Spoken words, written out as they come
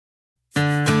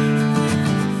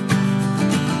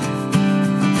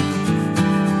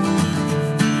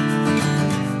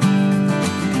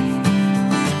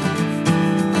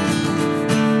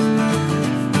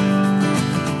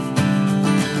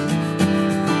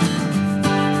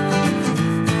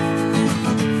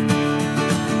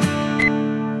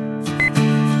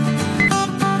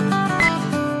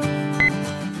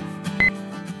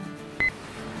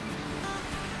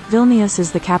Vilnius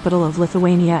is the capital of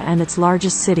Lithuania and its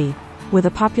largest city, with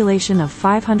a population of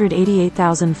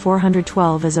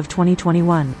 588,412 as of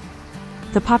 2021.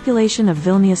 The population of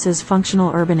Vilnius's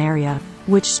functional urban area,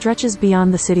 which stretches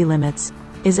beyond the city limits,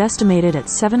 is estimated at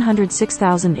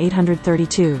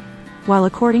 706,832, while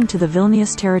according to the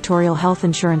Vilnius Territorial Health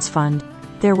Insurance Fund,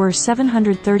 there were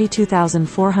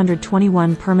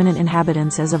 732,421 permanent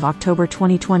inhabitants as of October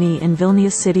 2020 in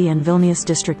Vilnius City and Vilnius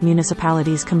District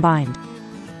municipalities combined.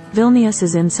 Vilnius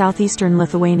is in southeastern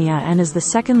Lithuania and is the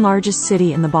second largest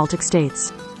city in the Baltic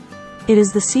states. It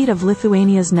is the seat of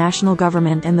Lithuania's national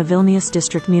government and the Vilnius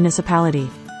District municipality.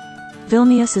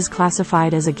 Vilnius is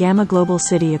classified as a Gamma Global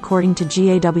City according to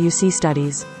GAWC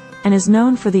studies, and is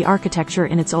known for the architecture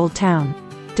in its Old Town,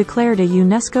 declared a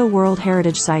UNESCO World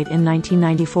Heritage Site in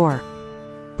 1994.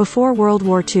 Before World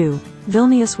War II,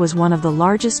 Vilnius was one of the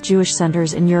largest Jewish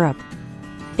centers in Europe.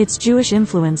 Its Jewish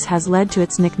influence has led to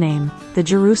its nickname, the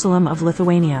Jerusalem of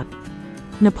Lithuania.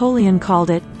 Napoleon called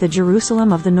it the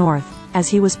Jerusalem of the North, as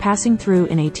he was passing through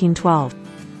in 1812.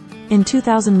 In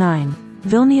 2009,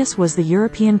 Vilnius was the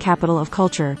European Capital of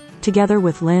Culture, together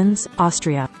with Linz,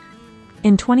 Austria.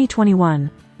 In 2021,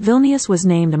 Vilnius was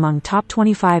named among top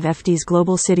 25 FD's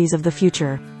global cities of the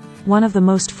future, one of the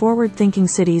most forward-thinking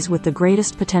cities with the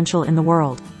greatest potential in the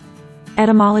world.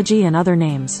 Etymology and other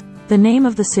names. The name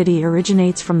of the city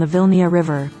originates from the Vilnia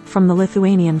River, from the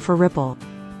Lithuanian for ripple.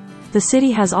 The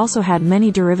city has also had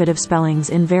many derivative spellings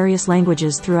in various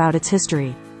languages throughout its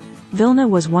history. Vilna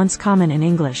was once common in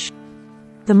English.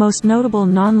 The most notable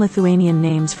non-Lithuanian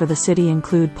names for the city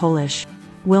include Polish,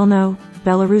 Wilno,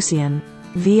 Belarusian,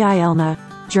 Vilna,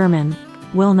 German,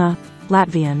 Wilna,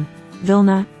 Latvian,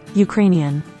 Vilna,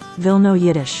 Ukrainian, Vilno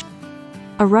Yiddish.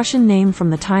 A Russian name from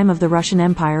the time of the Russian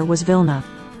Empire was Vilna,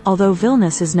 although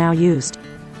Vilnius is now used.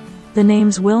 The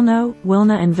names Wilno,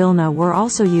 Wilna and Vilna were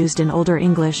also used in Older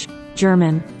English,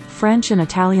 German, French and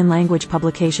Italian language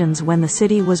publications when the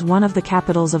city was one of the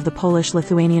capitals of the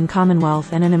Polish-Lithuanian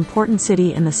Commonwealth and an important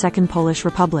city in the Second Polish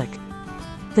Republic.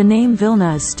 The name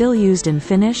Vilna is still used in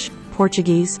Finnish,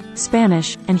 Portuguese,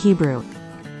 Spanish, and Hebrew.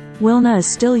 Wilna is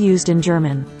still used in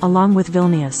German, along with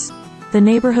Vilnius. The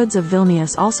neighborhoods of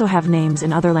Vilnius also have names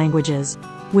in other languages,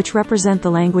 which represent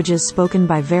the languages spoken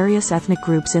by various ethnic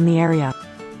groups in the area.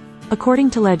 According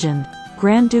to legend,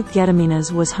 Grand Duke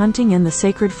Gediminas was hunting in the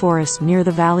sacred forest near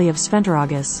the valley of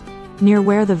Šventaragis, near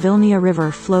where the Vilnia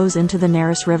River flows into the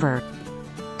Neris River.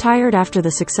 Tired after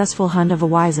the successful hunt of a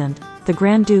wisent, the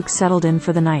Grand Duke settled in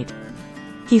for the night.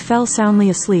 He fell soundly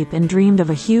asleep and dreamed of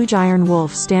a huge iron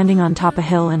wolf standing on top a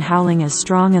hill and howling as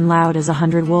strong and loud as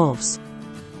 100 wolves.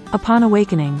 Upon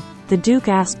awakening, the Duke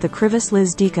asked the Krivis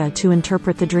Liz Dika to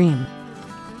interpret the dream.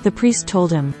 The priest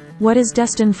told him, "What is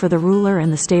destined for the ruler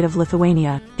and the state of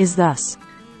Lithuania, is thus.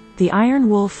 The Iron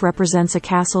Wolf represents a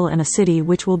castle and a city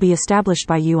which will be established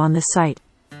by you on this site.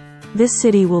 This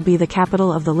city will be the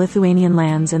capital of the Lithuanian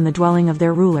lands and the dwelling of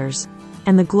their rulers,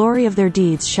 and the glory of their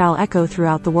deeds shall echo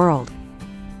throughout the world."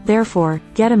 Therefore,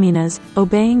 Gediminas,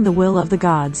 obeying the will of the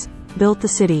gods, built the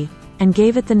city, and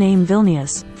gave it the name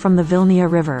Vilnius, from the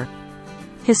Vilnia River.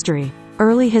 History.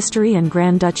 Early history and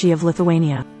Grand Duchy of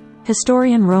Lithuania.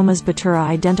 Historian Romas Batura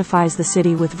identifies the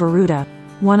city with Varuta,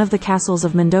 one of the castles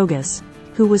of Mindaugas,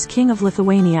 who was king of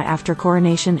Lithuania after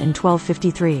coronation in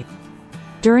 1253.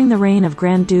 During the reign of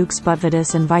Grand Dukes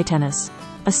Butvidis and Vytenis,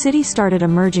 a city started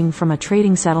emerging from a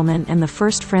trading settlement and the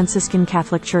first Franciscan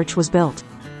Catholic Church was built.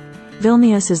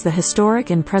 Vilnius is the historic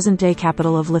and present-day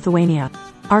capital of Lithuania.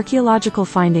 Archaeological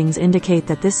findings indicate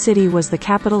that this city was the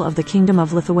capital of the Kingdom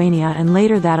of Lithuania and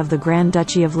later that of the Grand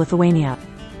Duchy of Lithuania.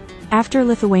 After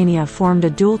Lithuania formed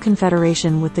a dual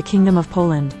confederation with the Kingdom of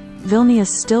Poland, Vilnius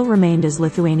still remained as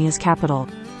Lithuania's capital.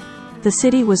 The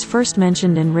city was first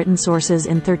mentioned in written sources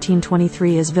in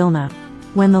 1323 as Vilna,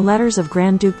 when the letters of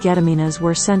Grand Duke Gediminas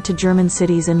were sent to German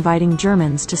cities inviting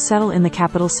Germans to settle in the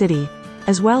capital city,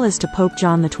 as well as to Pope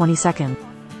John XXII.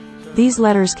 These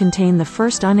letters contain the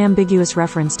first unambiguous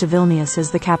reference to Vilnius as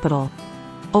the capital.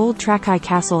 Old Trakai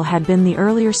Castle had been the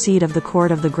earlier seat of the court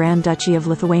of the Grand Duchy of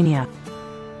Lithuania.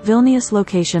 Vilnius'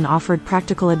 location offered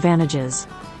practical advantages.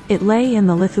 It lay in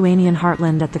the Lithuanian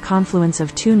heartland at the confluence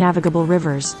of two navigable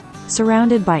rivers,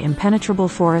 surrounded by impenetrable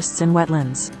forests and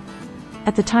wetlands.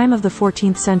 At the time of the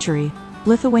 14th century,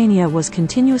 Lithuania was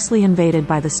continuously invaded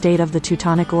by the state of the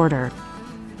Teutonic Order.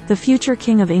 The future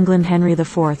King of England Henry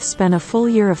IV spent a full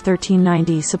year of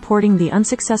 1390 supporting the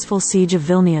unsuccessful siege of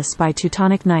Vilnius by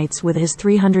Teutonic knights with his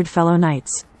 300 fellow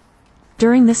knights.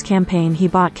 During this campaign he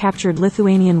bought captured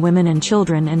Lithuanian women and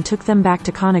children and took them back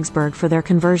to Königsberg for their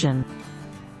conversion.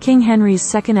 King Henry's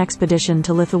second expedition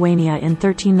to Lithuania in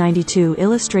 1392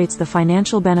 illustrates the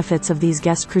financial benefits of these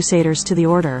guest crusaders to the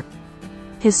order.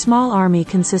 His small army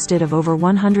consisted of over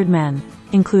 100 men,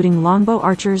 including longbow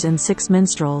archers and 6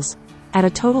 minstrels, at a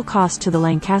total cost to the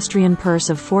Lancastrian purse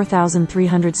of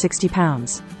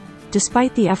 £4,360.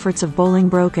 Despite the efforts of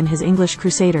Bolingbroke and his English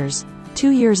crusaders, 2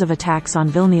 years of attacks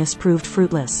on Vilnius proved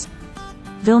fruitless.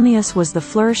 Vilnius was the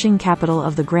flourishing capital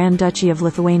of the Grand Duchy of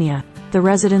Lithuania, the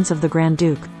residence of the Grand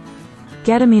Duke.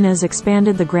 Gediminas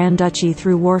expanded the Grand Duchy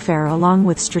through warfare along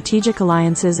with strategic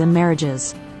alliances and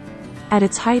marriages. At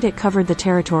its height it covered the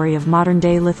territory of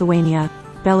modern-day Lithuania,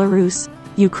 Belarus,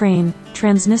 Ukraine,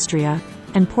 Transnistria,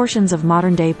 and portions of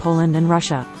modern-day Poland and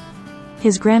Russia.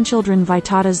 His grandchildren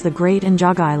Vytautas the Great and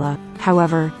Jogaila,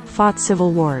 however, fought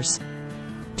civil wars.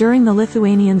 During the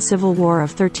Lithuanian Civil War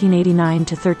of 1389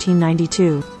 to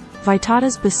 1392,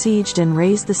 Vytautas besieged and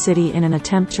razed the city in an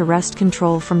attempt to wrest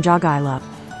control from Jogaila.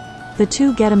 The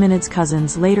two Gediminids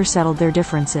cousins later settled their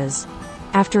differences.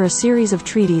 After a series of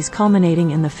treaties culminating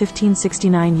in the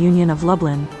 1569 Union of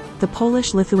Lublin, the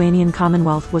Polish-Lithuanian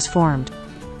Commonwealth was formed.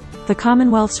 The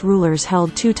Commonwealth's rulers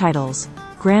held 2 titles,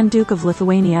 Grand Duke of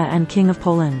Lithuania and King of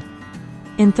Poland.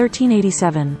 In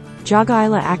 1387,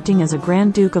 Jogaila, acting as a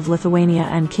Grand Duke of Lithuania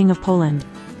and King of Poland,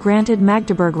 granted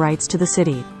Magdeburg rights to the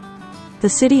city. The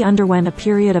city underwent a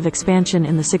period of expansion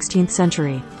in the 16th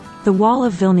century. The Wall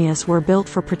of Vilnius were built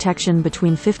for protection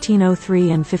between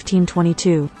 1503 and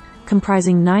 1522,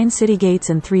 comprising 9 city gates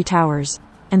and 3 towers,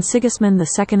 and Sigismund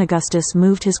II Augustus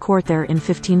moved his court there in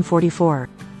 1544.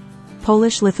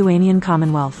 Polish-Lithuanian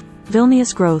Commonwealth.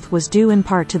 Vilnius' growth was due in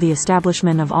part to the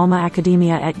establishment of Alma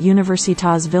Academia et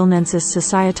Universitas Vilnensis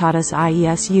Societatis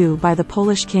Iesu by the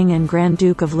Polish King and Grand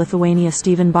Duke of Lithuania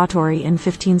Stephen Batory in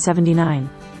 1579.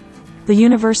 The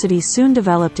university soon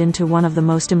developed into one of the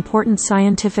most important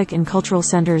scientific and cultural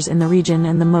centers in the region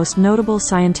and the most notable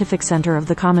scientific center of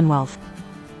the Commonwealth.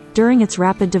 During its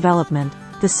rapid development,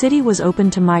 the city was open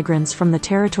to migrants from the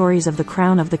territories of the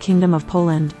Crown of the Kingdom of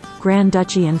Poland, Grand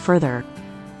Duchy and further.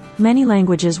 Many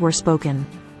languages were spoken: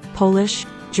 Polish,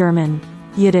 German,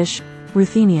 Yiddish,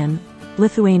 Ruthenian,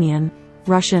 Lithuanian,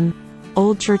 Russian,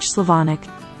 Old Church Slavonic,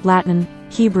 Latin,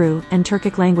 Hebrew, and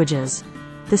Turkic languages.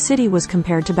 The city was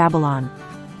compared to Babylon.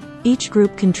 Each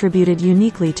group contributed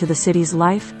uniquely to the city's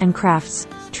life, and crafts,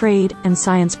 trade, and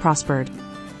science prospered.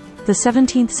 The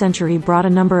 17th century brought a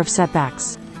number of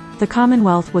setbacks. The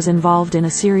Commonwealth was involved in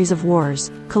a series of wars,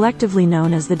 collectively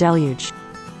known as the Deluge.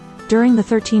 During the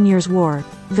 13 Years' War,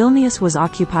 Vilnius was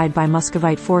occupied by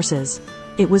Muscovite forces.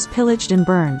 It was pillaged and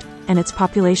burned, and its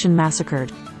population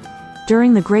massacred.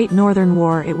 During the Great Northern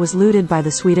War it was looted by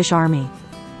the Swedish army.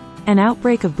 An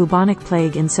outbreak of bubonic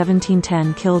plague in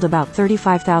 1710 killed about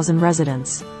 35,000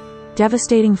 residents.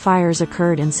 Devastating fires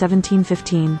occurred in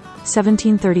 1715,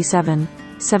 1737,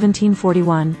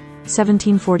 1741,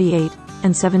 1748,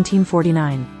 and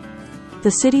 1749. The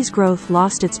city's growth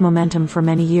lost its momentum for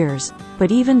many years,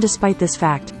 but even despite this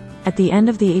fact, at the end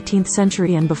of the 18th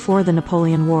century and before the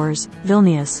Napoleon Wars,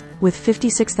 Vilnius, with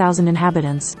 56,000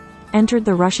 inhabitants, entered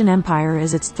the Russian Empire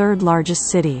as its 3rd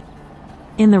largest city.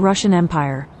 In the Russian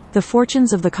Empire, the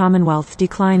fortunes of the Commonwealth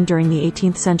declined during the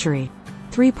 18th century.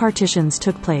 3 partitions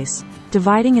took place,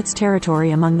 dividing its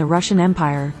territory among the Russian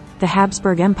Empire, the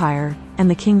Habsburg Empire, and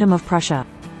the Kingdom of Prussia.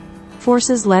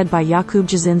 Forces led by Jakub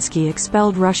Jasinski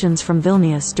expelled Russians from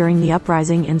Vilnius during the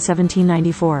uprising in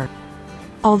 1794.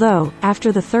 Although,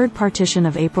 after the Third Partition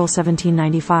of April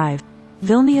 1795,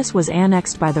 Vilnius was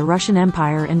annexed by the Russian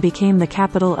Empire and became the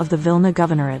capital of the Vilna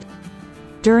Governorate.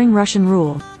 During Russian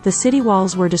rule, the city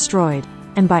walls were destroyed,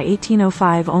 and by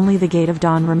 1805 only the Gate of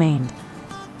Dawn remained.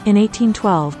 In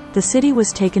 1812, the city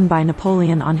was taken by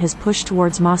Napoleon on his push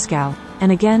towards Moscow,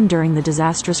 and again during the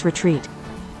disastrous retreat.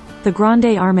 The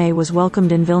Grande Armée was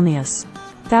welcomed in Vilnius.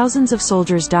 Thousands of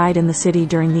soldiers died in the city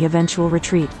during the eventual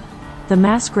retreat. The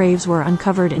mass graves were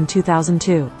uncovered in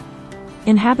 2002.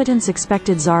 Inhabitants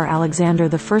expected Tsar Alexander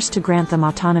I to grant them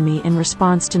autonomy in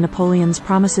response to Napoleon's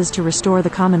promises to restore the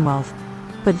Commonwealth.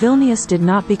 But Vilnius did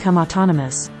not become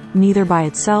autonomous, neither by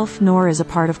itself nor as a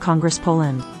part of Congress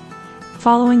Poland.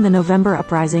 Following the November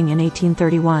Uprising in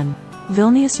 1831,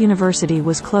 Vilnius University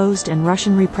was closed and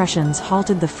Russian repressions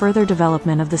halted the further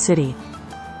development of the city.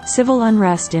 Civil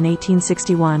unrest in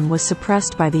 1861 was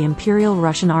suppressed by the Imperial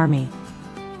Russian Army.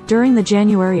 During the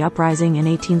January Uprising in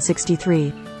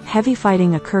 1863, heavy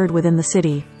fighting occurred within the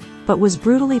city, but was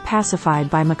brutally pacified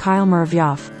by Mikhail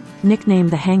Muravyov,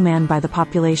 nicknamed the Hangman by the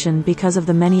population because of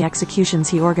the many executions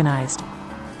he organized.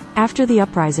 After the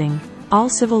uprising, all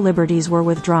civil liberties were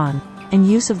withdrawn, and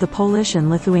use of the Polish and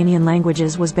Lithuanian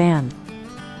languages was banned.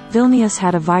 Vilnius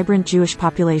had a vibrant Jewish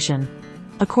population.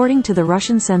 According to the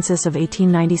Russian census of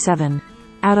 1897,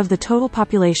 out of the total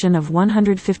population of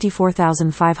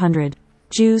 154,500,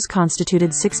 Jews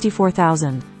constituted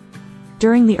 64,000.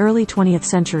 During the early 20th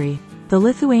century, the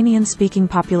Lithuanian-speaking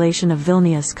population of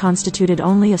Vilnius constituted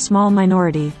only a small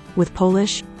minority, with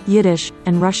Polish, Yiddish,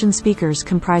 and Russian speakers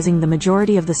comprising the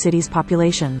majority of the city's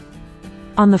population.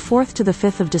 On the 4th to the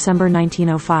 5th of December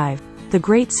 1905, the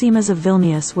Great Seimas of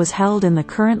Vilnius was held in the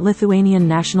current Lithuanian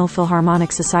National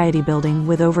Philharmonic Society building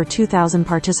with over 2,000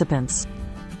 participants.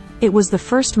 It was the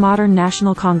first modern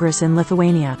national congress in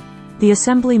Lithuania. The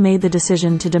assembly made the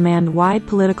decision to demand wide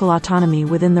political autonomy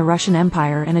within the Russian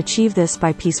Empire and achieve this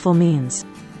by peaceful means.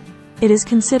 It is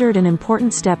considered an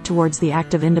important step towards the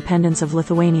Act of Independence of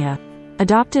Lithuania,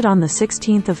 adopted on the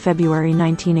 16th of February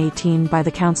 1918 by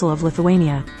the Council of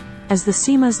Lithuania, as the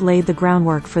Seimas laid the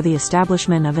groundwork for the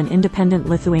establishment of an independent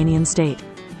Lithuanian state.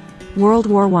 World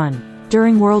War I.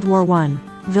 During World War I,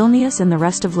 Vilnius and the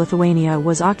rest of Lithuania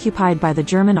was occupied by the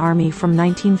German army from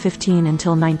 1915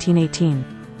 until 1918.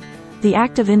 The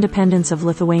Act of Independence of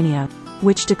Lithuania,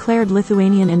 which declared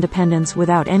Lithuanian independence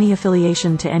without any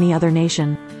affiliation to any other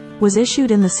nation, was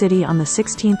issued in the city on the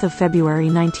 16th of February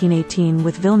 1918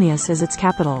 with Vilnius as its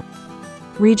capital.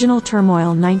 Regional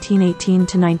turmoil 1918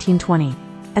 to 1920.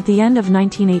 At the end of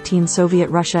 1918, Soviet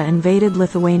Russia invaded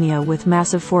Lithuania with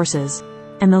massive forces,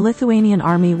 and the Lithuanian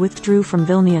army withdrew from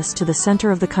Vilnius to the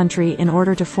center of the country in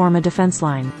order to form a defense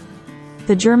line.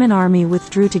 The German army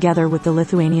withdrew together with the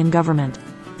Lithuanian government.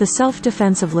 The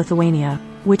self-defense of Lithuania,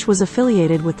 which was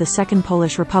affiliated with the Second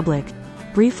Polish Republic,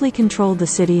 briefly controlled the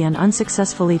city and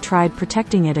unsuccessfully tried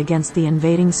protecting it against the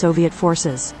invading Soviet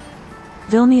forces.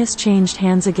 Vilnius changed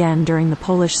hands again during the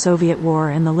Polish-Soviet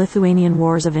War and the Lithuanian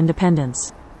Wars of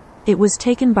Independence. It was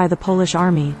taken by the Polish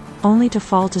army, only to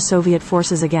fall to Soviet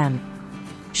forces again.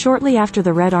 Shortly after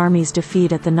the Red Army's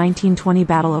defeat at the 1920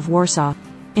 Battle of Warsaw,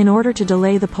 in order to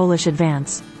delay the Polish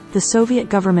advance, the Soviet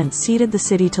government ceded the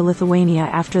city to Lithuania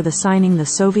after the signing the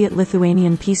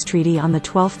Soviet-Lithuanian Peace Treaty on the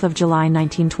 12th of July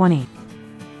 1920.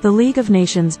 The League of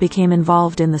Nations became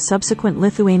involved in the subsequent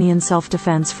Lithuanian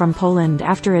self-defense from Poland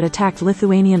after it attacked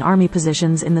Lithuanian army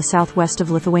positions in the southwest of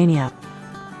Lithuania.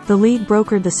 The League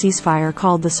brokered the ceasefire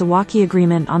called the Suwałki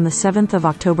Agreement on the 7th of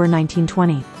October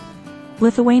 1920.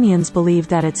 Lithuanians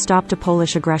believed that it stopped a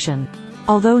Polish aggression.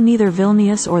 Although neither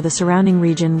Vilnius or the surrounding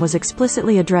region was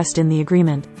explicitly addressed in the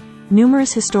agreement,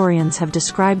 numerous historians have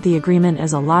described the agreement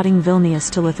as allotting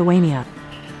Vilnius to Lithuania.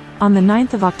 On the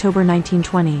 9th of October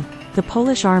 1920, the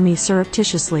Polish army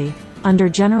surreptitiously, under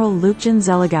General Lucjan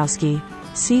Zeligowski,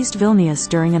 seized Vilnius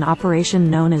during an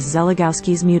operation known as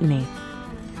Zeligowski's Mutiny.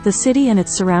 The city and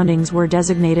its surroundings were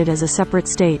designated as a separate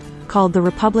state, called the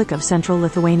Republic of Central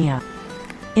Lithuania.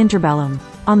 Interbellum.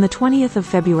 On the 20th of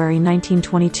February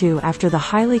 1922, after the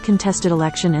highly contested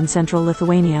election in central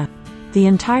Lithuania, the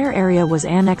entire area was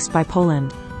annexed by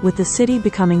Poland, with the city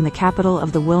becoming the capital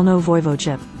of the Wilno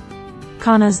Voivodeship.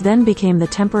 Kaunas then became the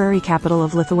temporary capital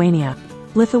of Lithuania.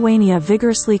 Lithuania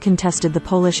vigorously contested the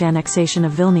Polish annexation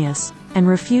of Vilnius, and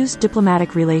refused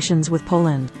diplomatic relations with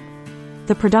Poland.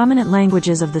 The predominant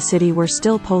languages of the city were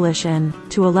still Polish and,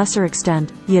 to a lesser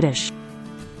extent, Yiddish.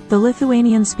 The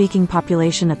Lithuanian-speaking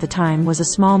population at the time was a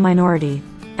small minority,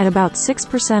 at about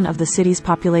 6% of the city's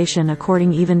population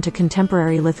according even to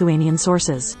contemporary Lithuanian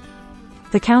sources.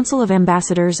 The Council of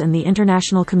Ambassadors and the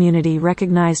international community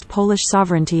recognized Polish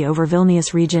sovereignty over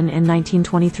Vilnius region in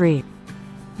 1923.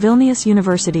 Vilnius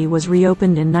University was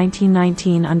reopened in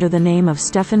 1919 under the name of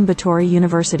Stefan Batory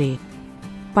University.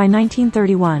 By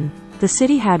 1931, the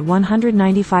city had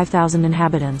 195,000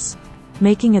 inhabitants,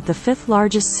 making it the fifth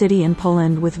largest city in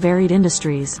Poland with varied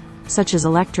industries, such as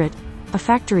Electret, a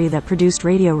factory that produced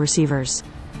radio receivers.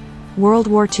 World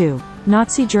War II.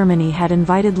 Nazi Germany had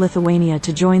invited Lithuania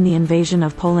to join the invasion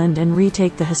of Poland and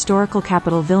retake the historical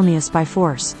capital Vilnius by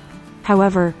force.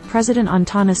 However, President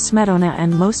Antanas Smetona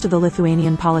and most of the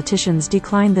Lithuanian politicians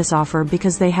declined this offer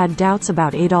because they had doubts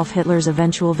about Adolf Hitler's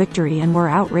eventual victory and were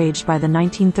outraged by the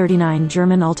 1939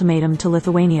 German ultimatum to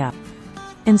Lithuania.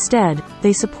 Instead,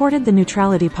 they supported the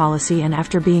neutrality policy, and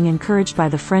after being encouraged by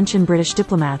the French and British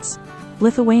diplomats,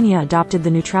 Lithuania adopted the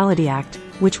Neutrality Act,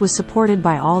 which was supported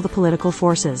by all the political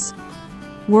forces.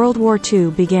 World War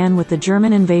II began with the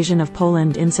German invasion of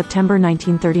Poland in September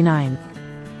 1939.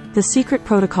 The secret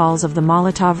protocols of the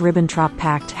Molotov-Ribbentrop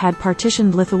Pact had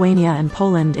partitioned Lithuania and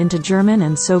Poland into German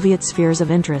and Soviet spheres of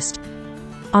interest.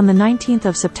 On the 19th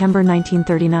of September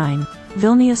 1939,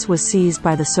 Vilnius was seized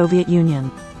by the Soviet Union.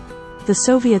 The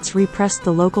Soviets repressed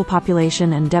the local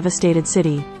population and devastated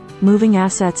city, moving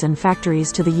assets and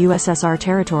factories to the USSR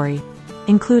territory,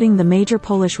 including the major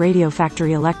Polish radio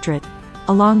factory Electret,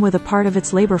 along with a part of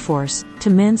its labor force, to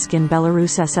Minsk in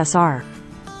Belarus SSR.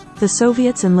 The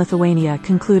Soviets and Lithuania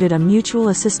concluded a mutual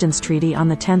assistance treaty on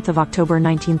the 10th of October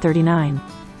 1939,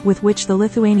 with which the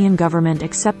Lithuanian government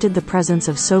accepted the presence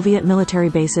of Soviet military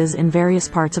bases in various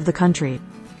parts of the country.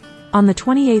 On the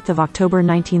 28th of October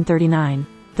 1939,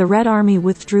 the Red Army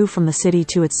withdrew from the city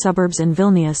to its suburbs and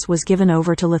Vilnius was given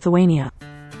over to Lithuania.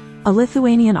 A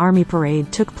Lithuanian army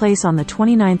parade took place on the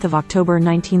 29th of October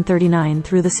 1939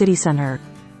 through the city center.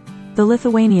 The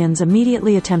Lithuanians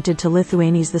immediately attempted to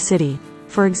Lithuanize the city,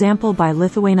 for example by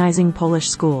Lithuanizing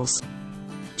Polish schools.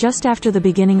 Just after the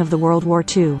beginning of the World War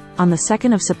II, on the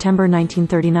 2nd of September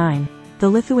 1939, the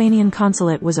Lithuanian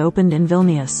consulate was opened in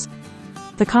Vilnius.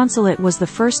 The consulate was the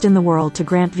first in the world to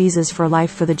grant visas for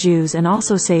life for the Jews and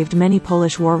also saved many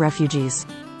Polish war refugees.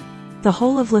 The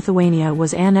whole of Lithuania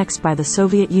was annexed by the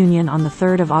Soviet Union on the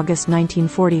 3rd of August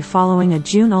 1940 following a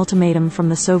June ultimatum from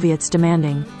the Soviets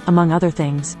demanding, among other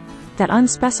things, that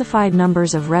unspecified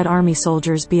numbers of Red Army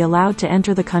soldiers be allowed to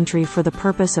enter the country for the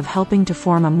purpose of helping to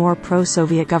form a more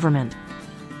pro-Soviet government.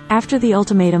 After the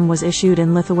ultimatum was issued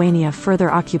and Lithuania further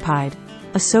occupied,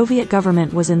 a Soviet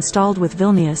government was installed with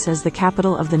Vilnius as the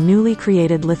capital of the newly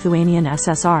created Lithuanian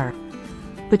SSR.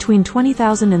 Between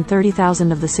 20,000 and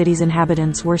 30,000 of the city's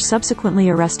inhabitants were subsequently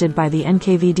arrested by the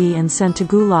NKVD and sent to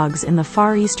gulags in the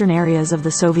far eastern areas of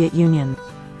the Soviet Union.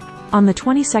 On the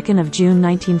 22nd of June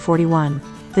 1941,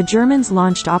 the Germans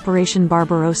launched Operation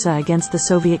Barbarossa against the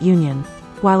Soviet Union,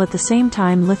 while at the same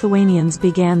time Lithuanians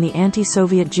began the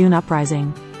anti-Soviet June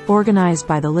Uprising, organized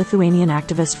by the Lithuanian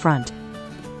Activist Front.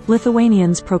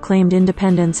 Lithuanians proclaimed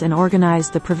independence and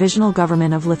organized the Provisional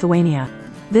Government of Lithuania.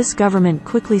 This government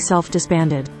quickly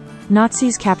self-disbanded.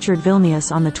 Nazis captured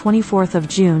Vilnius on the 24th of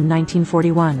June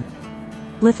 1941.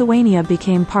 Lithuania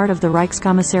became part of the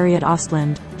Reichskommissariat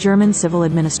Ostland, German civil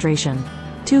administration.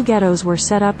 2 ghettos were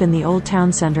set up in the old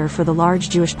town center for the large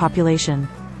Jewish population,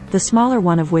 the smaller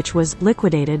one of which was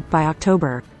liquidated by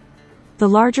October. The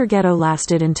larger ghetto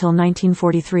lasted until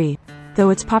 1943, though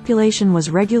its population was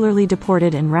regularly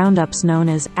deported in roundups known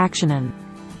as Aktionen.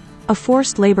 A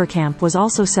forced labor camp was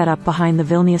also set up behind the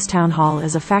Vilnius town hall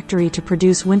as a factory to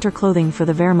produce winter clothing for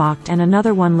the Wehrmacht and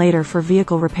another one later for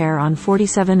vehicle repair on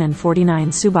 47 and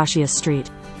 49 Subačius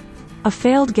Street. A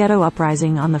failed ghetto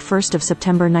uprising on the 1st of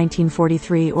September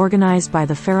 1943 organized by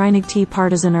the Vereinigte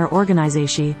Partisaner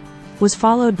Organisation, was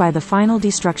followed by the final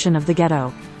destruction of the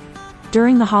ghetto.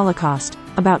 During the Holocaust,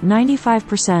 about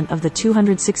 95% of the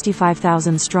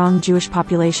 265,000-strong Jewish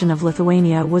population of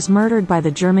Lithuania was murdered by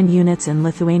the German units and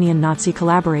Lithuanian Nazi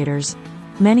collaborators,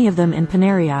 many of them in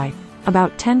Paneriai,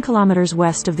 about 10 kilometers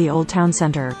west of the old town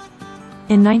center.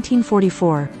 In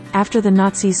 1944, after the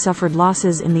Nazis suffered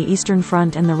losses in the Eastern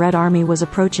Front and the Red Army was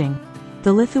approaching,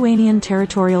 the Lithuanian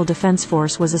Territorial Defense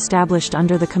Force was established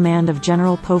under the command of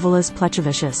General Povilas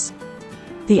Plechavičius.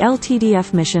 The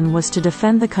LTDF mission was to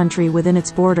defend the country within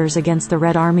its borders against the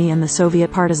Red Army and the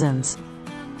Soviet partisans.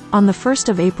 On the 1st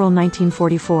of April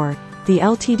 1944, the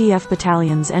LTDF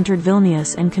battalions entered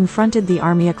Vilnius and confronted the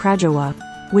Armia Krajowa,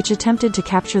 which attempted to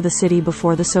capture the city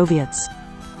before the Soviets.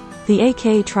 The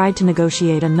AK tried to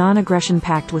negotiate a non-aggression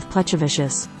pact with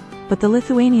Plechavičius, but the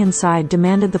Lithuanian side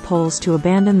demanded the Poles to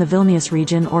abandon the Vilnius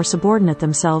region or subordinate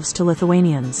themselves to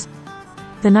Lithuanians.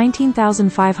 The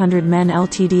 19,500-men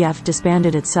LTDF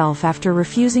disbanded itself after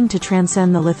refusing to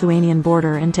transcend the Lithuanian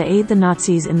border and to aid the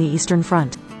Nazis in the Eastern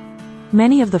Front.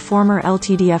 Many of the former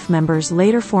LTDF members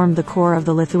later formed the core of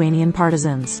the Lithuanian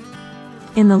partisans.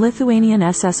 In the Lithuanian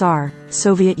SSR,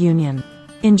 Soviet Union.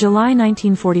 In July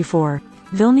 1944,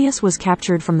 Vilnius was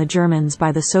captured from the Germans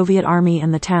by the Soviet Army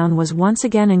and the town was once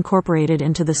again incorporated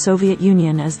into the Soviet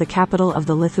Union as the capital of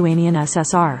the Lithuanian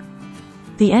SSR.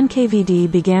 The NKVD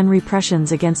began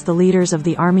repressions against the leaders of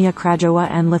the Armia Krajowa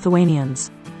and Lithuanians.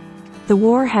 The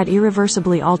war had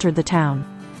irreversibly altered the town.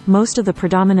 Most of the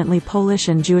predominantly Polish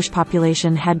and Jewish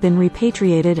population had been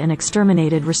repatriated and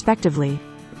exterminated respectively,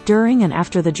 during and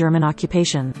after the German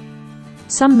occupation.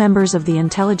 Some members of the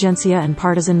intelligentsia and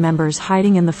partisan members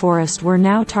hiding in the forest were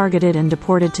now targeted and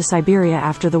deported to Siberia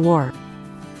after the war.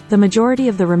 The majority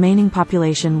of the remaining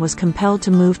population was compelled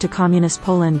to move to Communist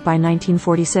Poland by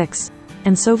 1946,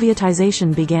 and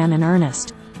Sovietization began in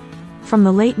earnest. From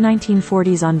the late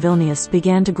 1940s on, Vilnius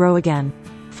began to grow again,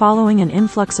 following an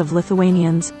influx of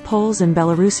Lithuanians, Poles and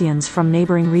Belarusians from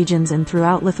neighboring regions and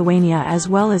throughout Lithuania as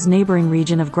well as neighboring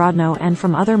region of Grodno and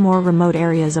from other more remote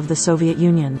areas of the Soviet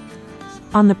Union.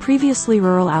 On the previously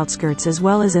rural outskirts as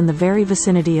well as in the very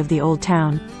vicinity of the old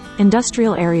town,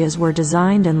 industrial areas were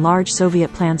designed and large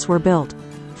Soviet plants were built,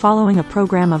 following a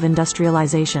program of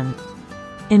industrialization.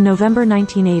 In November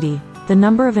 1980, the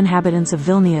number of inhabitants of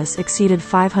Vilnius exceeded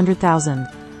 500,000.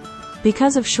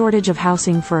 Because of shortage of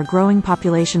housing for a growing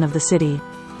population of the city,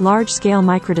 large-scale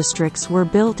microdistricts were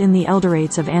built in the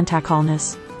Elderates of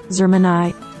Antakalnis,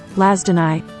 Zermanai,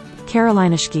 Lazdinai,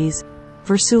 Karoliniškės,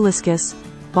 Viršuliškės,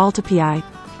 Baltupijai,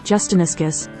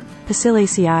 Justiniškės,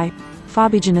 Pasilaičiai,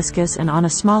 Fabijoniškės, and on a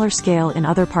smaller scale in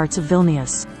other parts of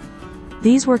Vilnius.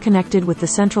 These were connected with the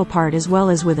central part as well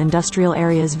as with industrial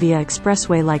areas via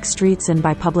expressway-like streets and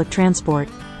by public transport,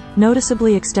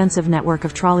 noticeably extensive network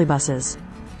of trolleybuses.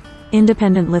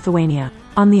 Independent Lithuania.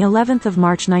 On the 11th of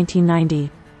March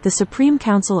 1990, the Supreme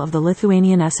Council of the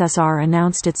Lithuanian SSR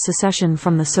announced its secession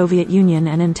from the Soviet Union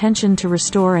and intention to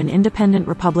restore an independent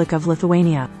Republic of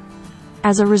Lithuania.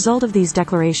 As a result of these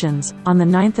declarations, on the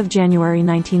 9th of January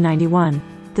 1991,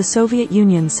 the Soviet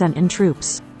Union sent in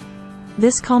troops.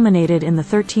 This culminated in the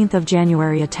 13th of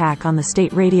January attack on the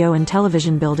State Radio and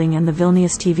Television Building and the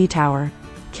Vilnius TV Tower,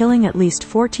 killing at least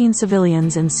 14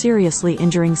 civilians and seriously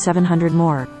injuring 700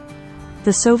 more.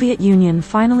 The Soviet Union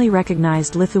finally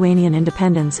recognized Lithuanian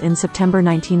independence in September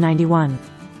 1991.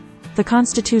 The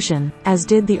constitution, as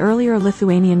did the earlier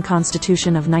Lithuanian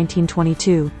constitution of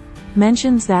 1922,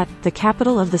 mentions that the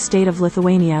capital of the state of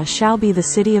Lithuania shall be the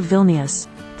city of Vilnius,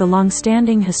 the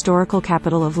long-standing historical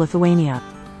capital of Lithuania.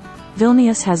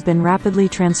 Vilnius has been rapidly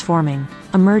transforming,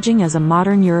 emerging as a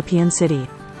modern European city.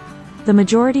 The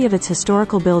majority of its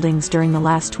historical buildings during the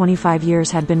last 25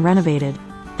 years had been renovated,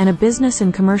 and a business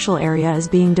and commercial area is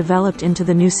being developed into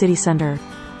the new city center,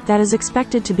 that is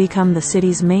expected to become the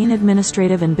city's main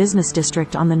administrative and business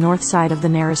district on the north side of the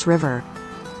Neris River.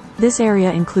 This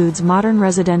area includes modern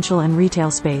residential and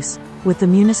retail space, with the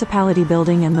municipality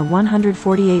building and the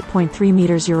 148.3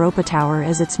 meters Europa Tower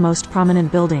as its most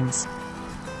prominent buildings.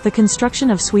 The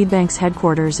construction of Swedbank's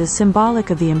headquarters is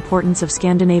symbolic of the importance of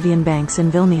Scandinavian banks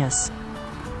in Vilnius.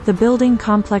 The building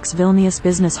complex Vilnius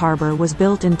Business Harbor was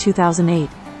built in 2008,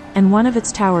 and one of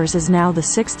its towers is now the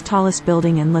sixth tallest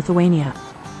building in Lithuania.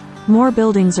 More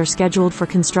buildings are scheduled for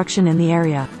construction in the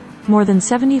area. More than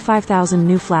 75,000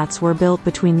 new flats were built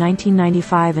between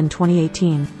 1995 and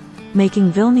 2018,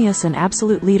 making Vilnius an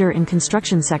absolute leader in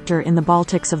construction sector in the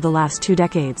Baltics of the last 2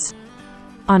 decades.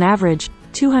 On average,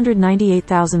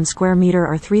 298,000 square meter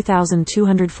or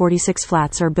 3,246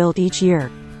 flats are built each year.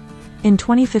 In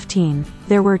 2015,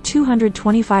 there were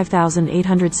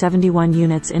 225,871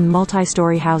 units in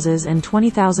multi-story houses and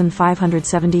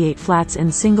 20,578 flats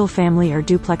in single-family or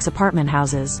duplex apartment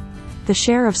houses, the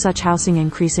share of such housing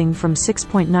increasing from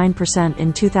 6.9%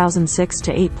 in 2006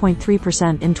 to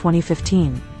 8.3% in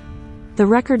 2015. The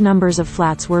record numbers of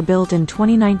flats were built in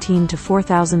 2019 to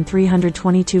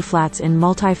 4,322 flats in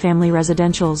multi-family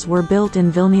residentials were built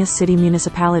in Vilnius City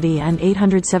Municipality and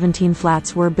 817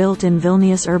 flats were built in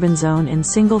Vilnius Urban Zone in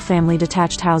single-family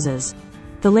detached houses,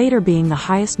 the later being the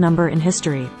highest number in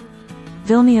history.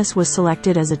 Vilnius was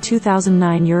selected as a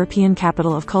 2009 European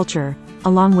Capital of Culture,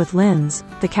 along with Linz,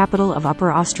 the capital of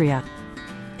Upper Austria.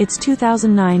 Its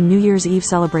 2009 New Year's Eve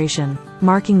celebration,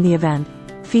 marking the event,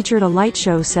 featured a light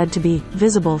show said to be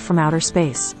visible from outer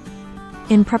space.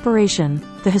 In preparation,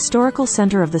 the historical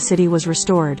center of the city was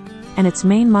restored, and its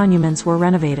main monuments were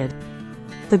renovated.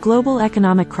 The global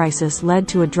economic crisis led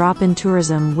to a drop in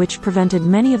tourism which prevented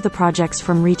many of the projects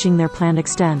from reaching their planned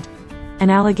extent,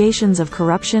 and allegations of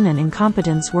corruption and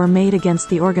incompetence were made against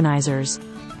the organizers,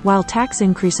 while tax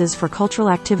increases for cultural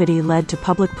activity led to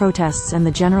public protests and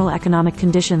the general economic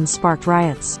conditions sparked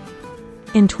riots.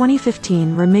 In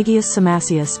 2015, Remigius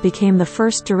Simasius became the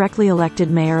first directly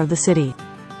elected mayor of the city.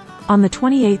 On the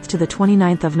 28th to the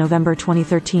 29th of November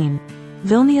 2013,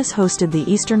 Vilnius hosted the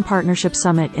Eastern Partnership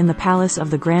Summit in the Palace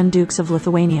of the Grand Dukes of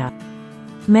Lithuania.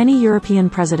 Many European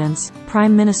presidents,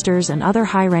 prime ministers and other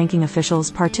high-ranking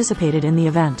officials participated in the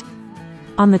event.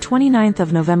 On the 29th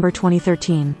of November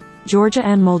 2013, Georgia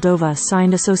and Moldova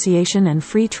signed association and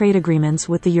free trade agreements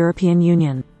with the European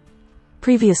Union.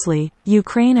 Previously,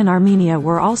 Ukraine and Armenia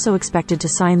were also expected to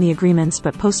sign the agreements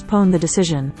but postponed the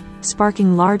decision,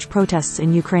 sparking large protests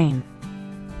in Ukraine.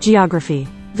 Geography.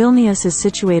 Vilnius is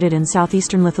situated in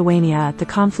southeastern Lithuania at the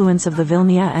confluence of the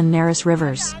Vilnia and Neris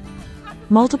rivers.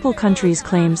 Multiple countries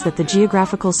claims that the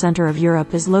geographical center of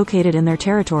Europe is located in their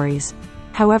territories.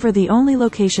 However, the only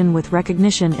location with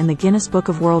recognition in the Guinness Book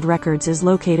of World Records is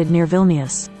located near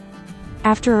Vilnius.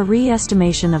 After a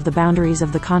re-estimation of the boundaries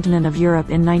of the continent of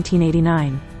Europe in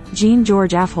 1989,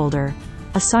 Jean-Georges Affolter,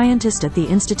 a scientist at the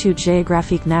Institut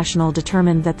Géographique National,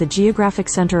 determined that the geographic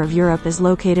center of Europe is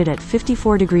located at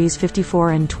 54 degrees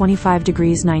 54 and 25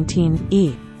 degrees 19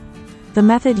 E. The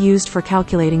method used for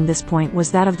calculating this point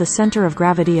was that of the center of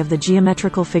gravity of the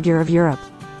geometrical figure of Europe.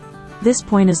 This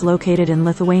point is located in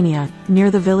Lithuania,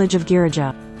 near the village of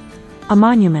Girija. A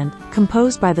monument,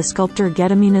 composed by the sculptor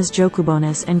Gediminas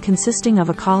Jokūbonis and consisting of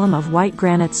a column of white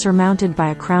granite surmounted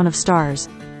by a crown of stars,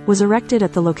 was erected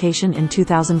at the location in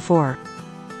 2004.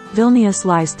 Vilnius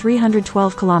lies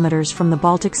 312 kilometers from the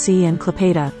Baltic Sea and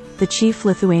Klaipėda, the chief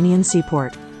Lithuanian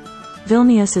seaport.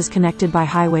 Vilnius is connected by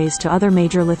highways to other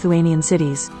major Lithuanian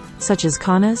cities, such as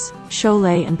Kaunas,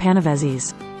 Šiauliai and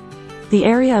Panevėžys. The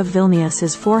area of Vilnius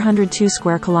is 402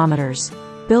 square kilometers.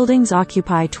 Buildings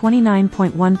occupy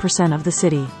 29.1% of the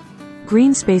city.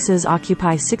 Green spaces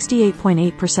occupy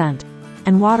 68.8%,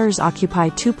 and waters occupy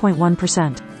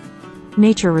 2.1%.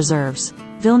 Nature reserves.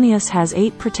 Vilnius has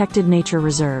 8 protected nature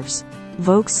reserves: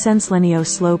 Vokės Senslenio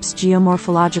Slopes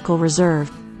Geomorphological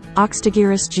Reserve,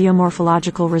 Aukštagiris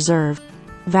Geomorphological Reserve,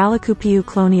 Valakūpių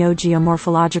Klonio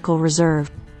Geomorphological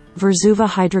Reserve, Verzuva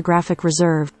Hydrographic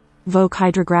Reserve, Vokė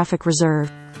Hydrographic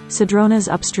Reserve,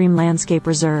 Sidronas Upstream Landscape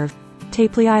Reserve,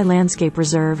 Tapliai Landscape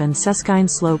Reserve and Seskine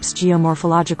Slopes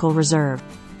Geomorphological Reserve.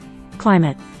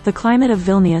 Climate. The climate of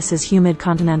Vilnius is humid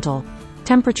continental.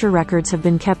 Temperature records have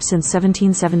been kept since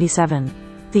 1777.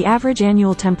 The average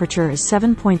annual temperature is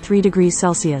 7.3 degrees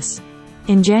Celsius.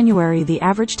 In January the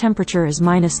average temperature is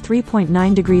minus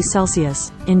 3.9 degrees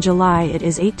Celsius, in July it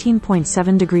is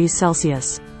 18.7 degrees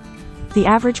Celsius. The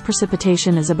average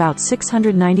precipitation is about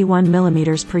 691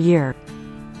 millimeters per year.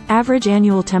 Average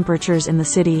annual temperatures in the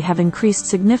city have increased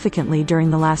significantly during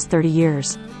the last 30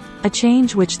 years, a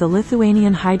change which the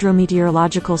Lithuanian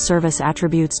Hydrometeorological Service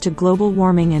attributes to global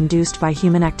warming induced by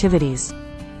human activities.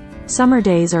 Summer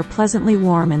days are pleasantly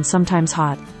warm and sometimes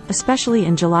hot, especially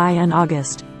in July and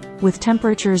August, with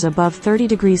temperatures above 30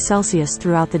 degrees Celsius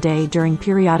throughout the day during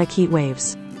periodic heat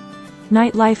waves.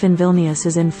 Nightlife in Vilnius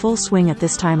is in full swing at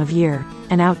this time of year,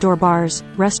 and outdoor bars,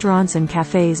 restaurants and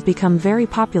cafes become very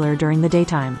popular during the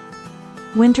daytime.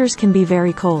 Winters can be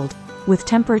very cold, with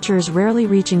temperatures rarely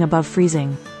reaching above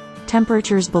freezing.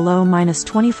 Temperatures below minus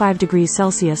 25 degrees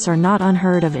Celsius are not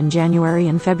unheard of in January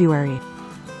and February.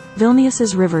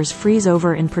 Vilnius's rivers freeze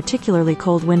over in particularly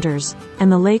cold winters, and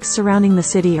the lakes surrounding the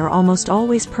city are almost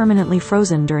always permanently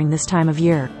frozen during this time of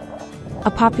year.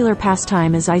 A popular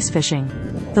pastime is ice fishing.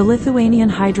 The Lithuanian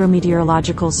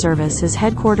Hydrometeorological Service is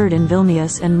headquartered in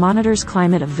Vilnius and monitors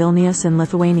climate of Vilnius and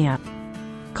Lithuania.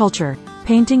 Culture,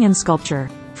 painting and sculpture.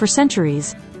 For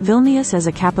centuries, Vilnius as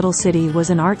a capital city was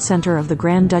an art center of the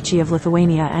Grand Duchy of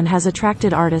Lithuania and has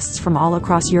attracted artists from all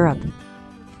across Europe.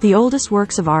 The oldest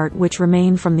works of art which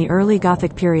remain from the early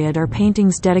Gothic period are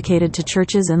paintings dedicated to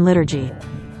churches and liturgy.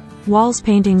 Walls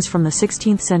paintings from the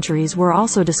 16th centuries were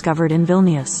also discovered in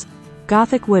Vilnius.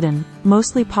 Gothic wooden,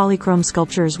 mostly polychrome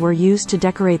sculptures were used to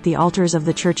decorate the altars of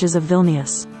the churches of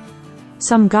Vilnius.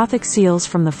 Some Gothic seals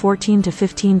from the 14th to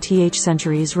 15th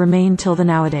centuries remain till the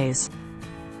nowadays.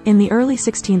 In the early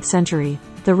 16th century,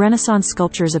 the Renaissance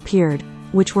sculptures appeared,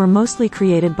 which were mostly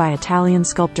created by Italian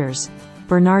sculptors: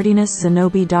 Bernardinus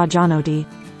Zanobi da Gianotti,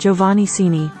 Giovanni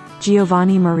Cini,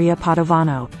 Giovanni Maria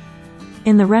Padovano.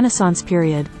 In the Renaissance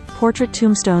period, portrait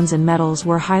tombstones and medals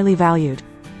were highly valued.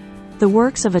 The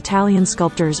works of Italian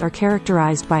sculptors are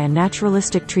characterized by a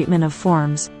naturalistic treatment of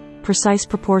forms, precise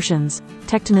proportions,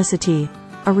 tectonicity,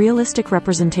 a realistic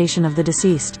representation of the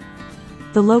deceased.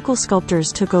 The local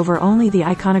sculptors took over only the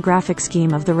iconographic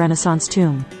scheme of the Renaissance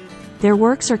tomb. Their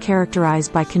works are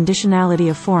characterized by conditionality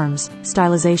of forms,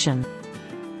 stylization.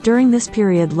 During this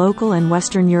period local and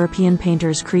Western European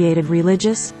painters created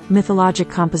religious,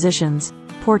 mythologic compositions,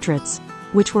 portraits,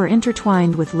 which were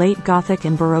intertwined with late Gothic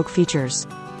and Baroque features.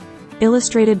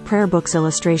 Illustrated prayer books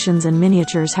illustrations and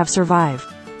miniatures have survived.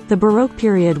 The Baroque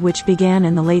period which began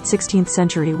in the late 16th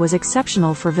century was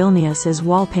exceptional for Vilnius as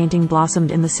wall painting blossomed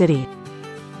in the city.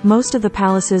 Most of the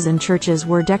palaces and churches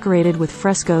were decorated with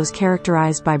frescoes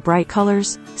characterized by bright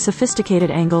colors,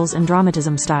 sophisticated angles and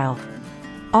dramatism style.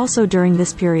 Also during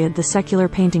this period the secular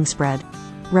painting spread.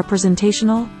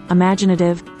 Representational,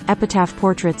 imaginative, epitaph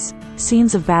portraits,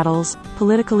 scenes of battles,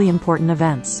 politically important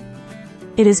events.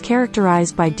 It is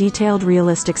characterized by detailed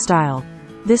realistic style.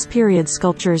 This period's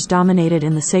sculptures dominated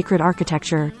in the sacred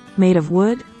architecture, made of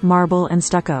wood, marble and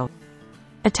stucco.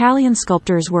 Italian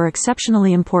sculptors were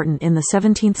exceptionally important in the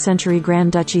 17th century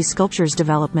Grand Duchy sculpture's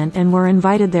development and were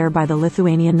invited there by the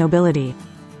Lithuanian nobility.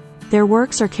 Their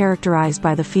works are characterized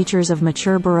by the features of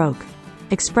mature Baroque,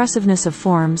 expressiveness of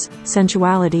forms,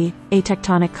 sensuality,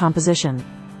 atectonic composition.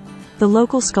 The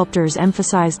local sculptors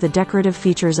emphasized the decorative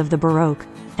features of the Baroque,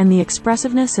 and the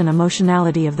expressiveness and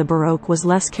emotionality of the Baroque was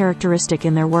less characteristic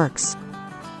in their works.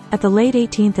 At the late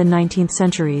 18th and 19th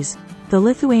centuries, The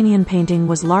Lithuanian painting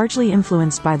was largely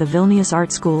influenced by the Vilnius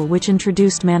art school, which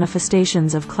introduced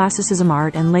manifestations of classicism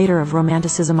art and later of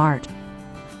romanticism art.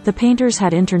 The painters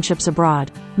had internships abroad,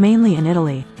 mainly in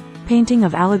Italy. Painting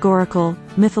of allegorical,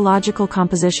 mythological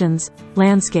compositions,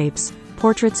 landscapes,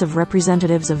 portraits of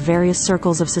representatives of various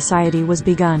circles of society was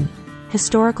begun.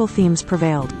 Historical themes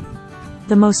prevailed.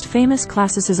 The most famous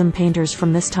classicism painters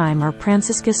from this time are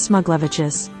Pranciškas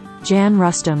Smuglevičius, Jan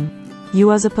Rustem,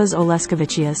 Juozapas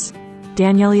Oleškevičius,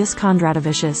 Danielius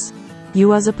Kondratovičius,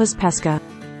 Juozapas Peska,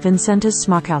 Vincentas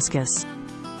Smakauskas.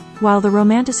 While the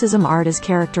Romanticism art is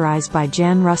characterized by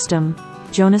Jan Rustem,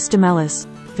 Jonas Damelis,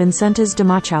 Vincentas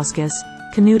Damachauskas,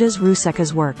 Kanutas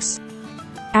Rusekas works.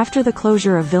 After the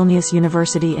closure of Vilnius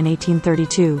University in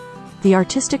 1832, the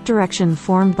artistic direction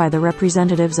formed by the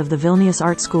representatives of the Vilnius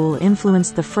Art School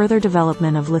influenced the further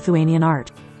development of Lithuanian art.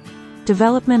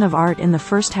 Development of art in the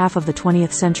first half of the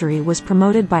 20th century was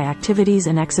promoted by activities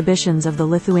and exhibitions of the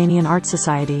Lithuanian Art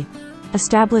Society,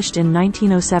 established in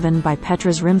 1907 by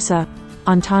Petras Rimsa,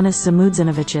 Antanas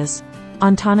Zamudzinavičius,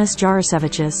 Antanas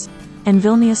Jarasevičius, and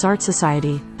Vilnius Art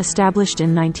Society, established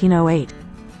in 1908.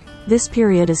 This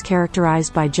period is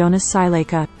characterized by Jonas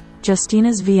Sileika,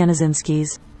 Justinas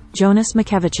Vienazinskis, Jonas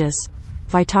Makevičius,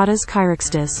 Vytautas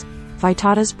Kairikstis,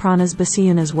 Vytautas Pranas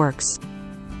Basiūnas works.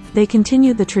 They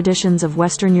continued the traditions of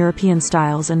Western European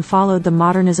styles and followed the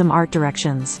modernism art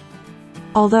directions.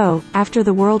 Although, after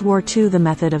the World War II, the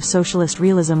method of socialist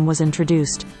realism was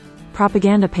introduced.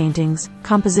 Propaganda paintings,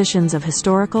 compositions of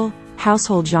historical,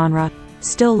 household genre,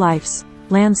 still lifes,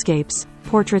 landscapes,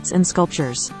 portraits and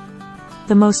sculptures.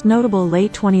 The most notable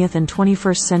late 20th and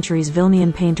 21st centuries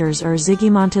Vilnian painters are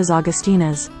Žygimantas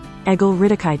Augustinas, Egil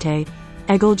Ridikaitė,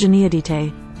 Egil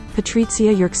Janiadite,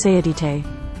 Patricija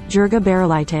Jurkšaitytė, Jurga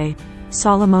Barelaitė,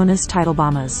 Solomonas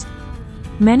Titelbaumas.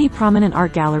 Many prominent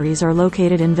art galleries are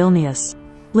located in Vilnius.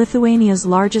 Lithuania's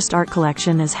largest art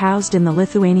collection is housed in the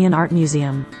Lithuanian Art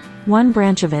Museum. One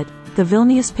branch of it, the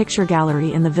Vilnius Picture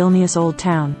Gallery in the Vilnius Old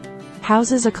Town,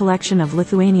 houses a collection of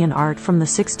Lithuanian art from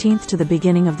the 16th to the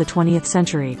beginning of the 20th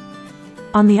century.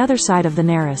 On the other side of the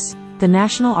Neris, the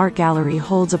National Art Gallery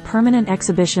holds a permanent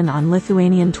exhibition on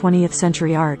Lithuanian 20th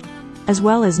century art, as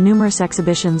well as numerous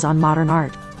exhibitions on modern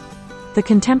art. The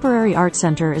Contemporary Art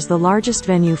Center is the largest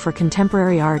venue for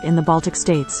contemporary art in the Baltic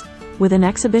states, with an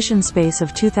exhibition space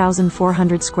of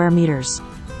 2,400 square meters.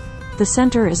 The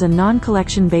center is a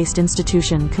non-collection-based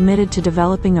institution committed to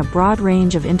developing a broad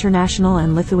range of international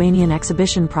and Lithuanian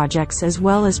exhibition projects, as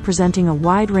well as presenting a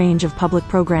wide range of public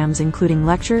programs including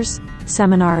lectures,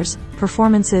 seminars,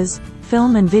 performances,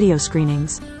 film and video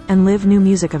screenings, and live new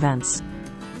music events.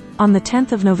 On the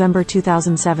 10th of November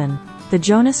 2007, the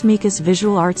Jonas Mekas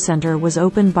Visual Arts Center was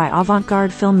opened by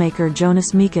avant-garde filmmaker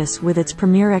Jonas Mekas with its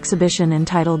premiere exhibition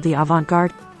entitled The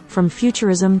Avant-Garde, From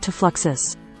Futurism to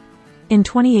Fluxus. In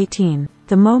 2018,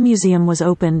 the Mo Museum was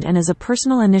opened and is a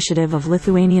personal initiative of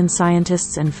Lithuanian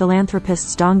scientists and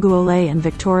philanthropists Danguolė and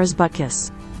Viktoras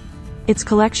Butkus. Its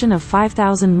collection of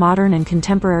 5,000 modern and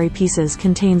contemporary pieces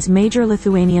contains major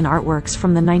Lithuanian artworks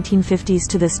from the 1950s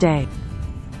to this day.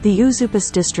 The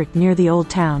Užupis district near the Old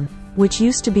Town, which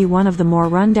used to be one of the more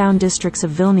run-down districts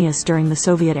of Vilnius during the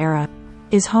Soviet era,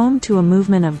 is home to a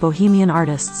movement of bohemian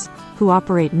artists, who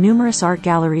operate numerous art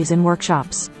galleries and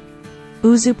workshops.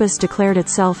 Užupis declared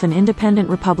itself an independent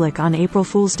republic on April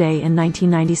Fool's Day in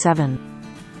 1997.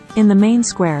 In the main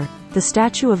square, the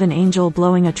statue of an angel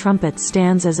blowing a trumpet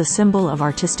stands as a symbol of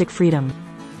artistic freedom.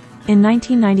 In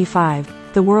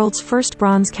 1995, the world's first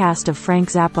bronze cast of Frank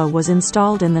Zappa was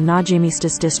installed in the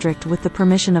Naujamiestis district with the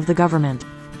permission of the government.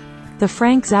 The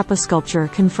Frank Zappa sculpture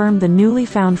confirmed the newly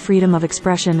found freedom of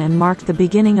expression and marked the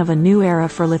beginning of a new era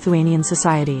for Lithuanian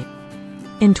society.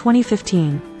 In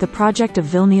 2015, the project of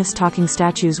Vilnius Talking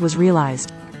Statues was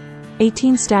realized.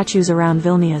 18 statues around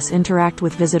Vilnius interact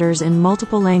with visitors in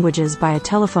multiple languages by a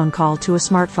telephone call to a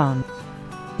smartphone.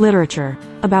 Literature.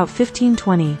 About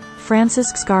 1520,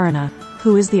 Francisc Scarina,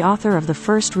 who is the author of the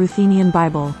first Ruthenian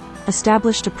Bible,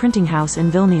 established a printing house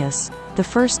in Vilnius, the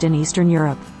first in Eastern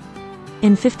Europe.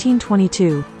 In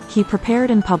 1522, he prepared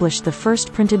and published the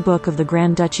first printed book of the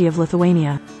Grand Duchy of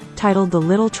Lithuania, titled The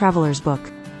Little Traveller's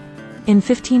Book. In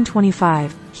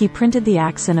 1525, he printed the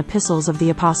Acts and Epistles of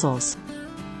the Apostles.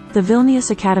 The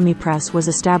Vilnius Academy Press was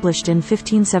established in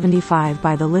 1575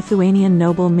 by the Lithuanian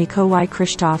noble Mykolai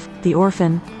Krzysztof, the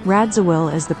orphan,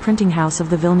 Radziwiłł as the printing house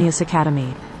of the Vilnius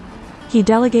Academy. He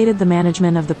delegated the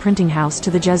management of the printing house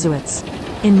to the Jesuits.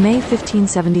 In May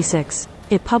 1576,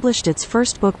 it published its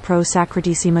first book Pro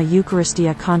Sacratissima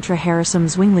Eucharistia contra Haeresum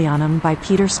Zwinglianum by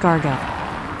Peter Skarga.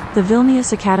 The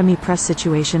Vilnius Academy Press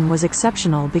situation was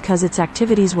exceptional because its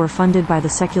activities were funded by the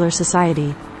secular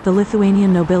society, the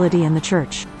Lithuanian nobility and the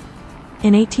church.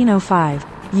 In 1805,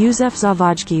 Józef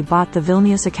Zawadzki bought the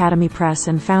Vilnius Academy Press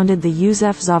and founded the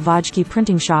Józef Zawadzki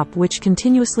printing shop, which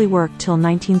continuously worked till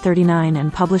 1939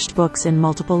 and published books in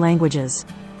multiple languages.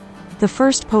 The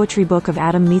first poetry book of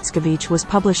Adam Mickiewicz was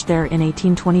published there in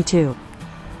 1822.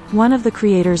 One of the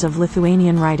creators of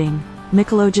Lithuanian writing,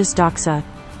 Mikolojus Doksa,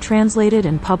 translated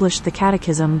and published the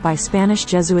Catechism by Spanish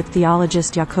Jesuit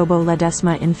theologist Jacobo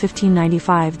Ledesma in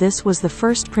 1595. This was the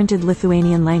first printed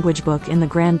Lithuanian language book in the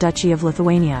Grand Duchy of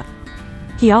Lithuania.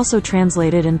 He also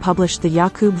translated and published the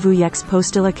Jakub Vujek's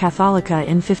Postila Catholica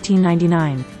in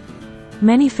 1599.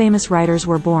 Many famous writers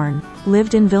were born,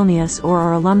 lived in Vilnius or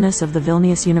are alumnus of the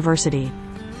Vilnius University.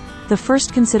 The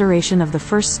first consideration of the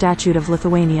first Statute of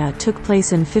Lithuania took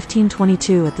place in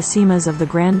 1522 at the Seimas of the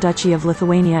Grand Duchy of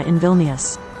Lithuania in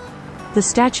Vilnius. The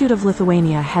Statute of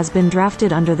Lithuania has been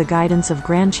drafted under the guidance of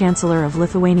Grand Chancellor of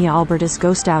Lithuania Albertas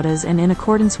Gostautas and in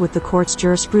accordance with the court's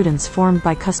jurisprudence formed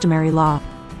by customary law,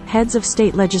 heads of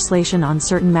state legislation on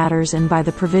certain matters and by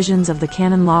the provisions of the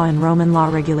canon law and Roman law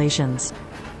regulations.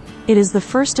 It is the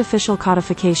first official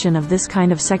codification of this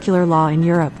kind of secular law in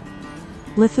Europe.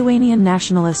 Lithuanian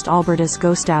nationalist Albertas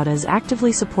Gostautas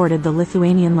actively supported the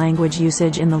Lithuanian language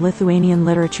usage in the Lithuanian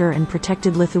literature and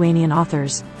protected Lithuanian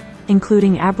authors,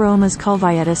 including Abraomas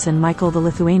Kulvietis and Michael the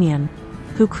Lithuanian,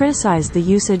 who criticized the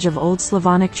usage of Old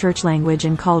Slavonic church language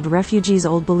and called refugees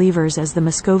Old Believers as the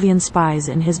Muscovian spies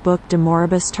in his book De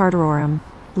Moribus Tartarorum,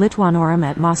 Lituanorum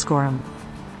et Moscorum.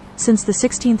 Since the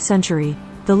 16th century,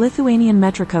 the Lithuanian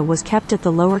metrica was kept at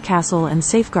the Lower Castle and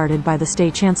safeguarded by the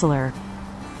state chancellor.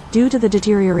 Due to the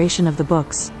deterioration of the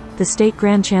books, the state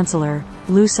grand chancellor,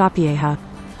 Liu Sapieha,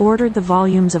 ordered the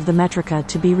volumes of the metrica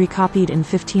to be recopied in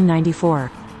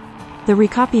 1594. The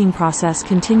recopying process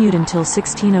continued until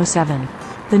 1607.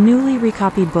 The newly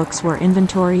recopied books were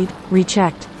inventoried,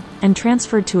 rechecked, and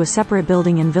transferred to a separate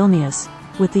building in Vilnius,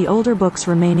 with the older books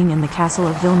remaining in the Castle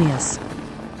of Vilnius.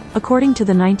 According to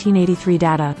the 1983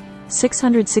 data,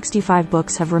 665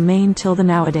 books have remained till the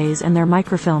nowadays and their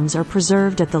microfilms are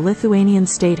preserved at the Lithuanian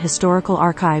State Historical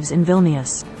Archives in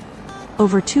Vilnius.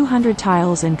 Over 200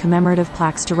 tiles and commemorative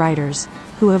plaques to writers,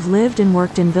 who have lived and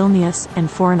worked in Vilnius, and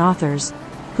foreign authors,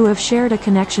 who have shared a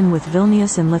connection with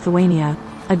Vilnius and Lithuania,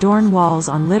 adorn walls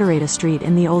on Literata Street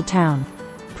in the Old Town,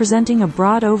 presenting a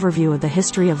broad overview of the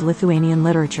history of Lithuanian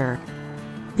literature.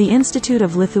 The Institute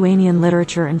of Lithuanian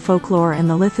Literature and Folklore and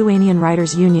the Lithuanian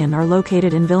Writers' Union are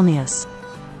located in Vilnius.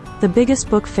 The biggest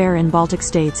book fair in Baltic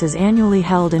states is annually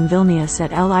held in Vilnius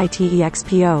at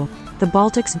Litexpo, the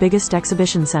Baltic's biggest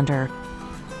exhibition center.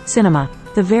 Cinema.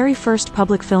 The very first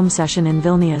public film session in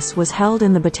Vilnius was held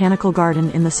in the Botanical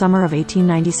Garden in the summer of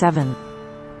 1897.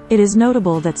 It is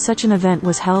notable that such an event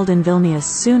was held in Vilnius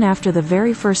soon after the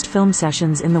very first film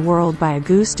sessions in the world by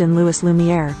Auguste and Louis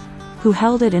Lumière, who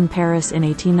held it in Paris in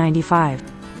 1895.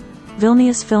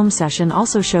 Vilnius Film Session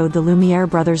also showed the Lumière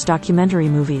brothers' documentary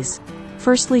movies.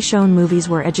 Firstly shown movies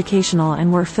were educational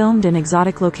and were filmed in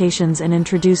exotic locations and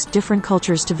introduced different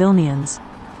cultures to Vilnians,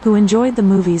 who enjoyed the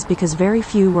movies because very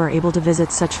few were able to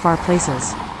visit such far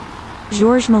places.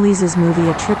 Georges Méliès's movie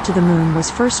A Trip to the Moon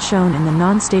was first shown in the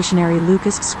non-stationary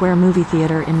Lucas Square movie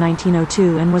theater in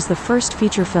 1902 and was the first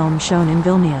feature film shown in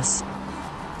Vilnius.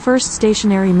 First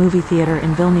stationary movie theater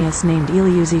in Vilnius named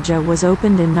Iliuzija was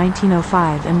opened in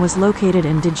 1905 and was located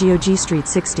in Didžioji Street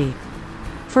 60.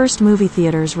 First movie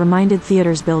theaters reminded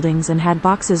theaters buildings and had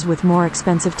boxes with more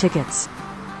expensive tickets.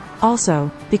 Also,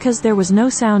 because there was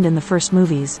no sound in the first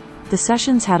movies, the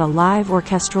sessions had a live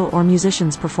orchestral or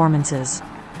musicians' performances.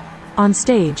 On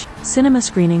stage, cinema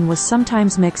screening was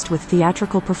sometimes mixed with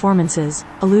theatrical performances,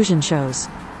 illusion shows.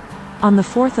 On the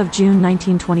 4th of June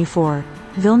 1924,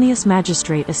 Vilnius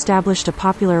Magistrate established a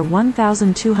popular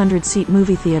 1,200-seat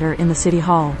movie theater in the City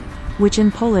Hall, which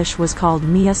in Polish was called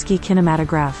Miejski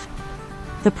Kinematograph.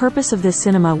 The purpose of this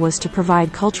cinema was to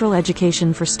provide cultural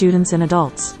education for students and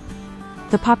adults.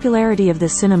 The popularity of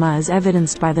this cinema is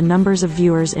evidenced by the numbers of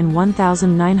viewers. In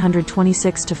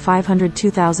 1,926 to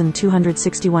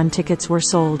 502,261 tickets were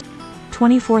sold,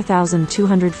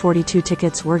 24,242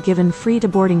 tickets were given free to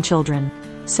boarding children,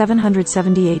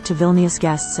 778 to Vilnius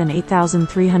guests and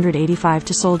 8,385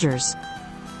 to soldiers.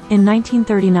 In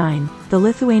 1939, the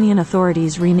Lithuanian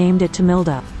authorities renamed it to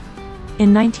Milda.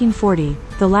 In 1940,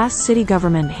 the last city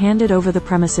government handed over the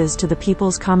premises to the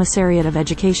People's Commissariat of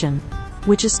Education,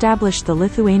 which established the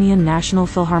Lithuanian National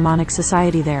Philharmonic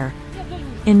Society there.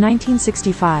 In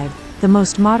 1965, the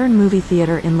most modern movie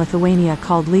theater in Lithuania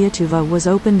called Lietuva was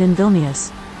opened in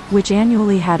Vilnius, which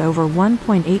annually had over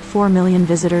 1.84 million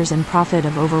visitors and profit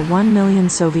of over 1 million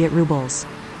Soviet rubles.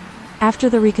 After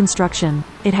the reconstruction,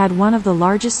 it had one of the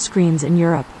largest screens in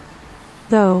Europe.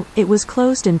 Though, it was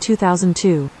closed in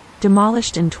 2002,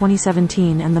 demolished in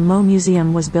 2017, and the Mo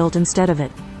Museum was built instead of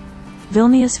it.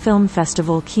 Vilnius Film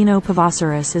Festival Kino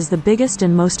Pavasaris is the biggest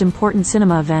and most important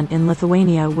cinema event in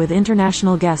Lithuania, with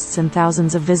international guests and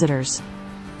thousands of visitors.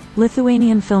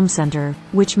 Lithuanian Film Center,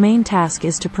 which main task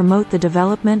is to promote the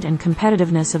development and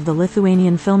competitiveness of the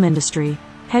Lithuanian film industry,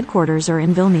 headquarters are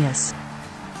in Vilnius.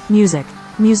 Music.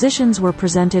 Musicians were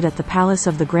presented at the palace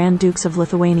of the Grand Dukes of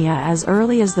Lithuania as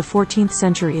early as the 14th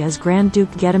century, as Grand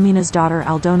Duke Gediminas' daughter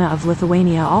Aldona of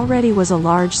Lithuania already was a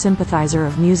large sympathizer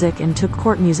of music and took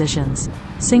court musicians,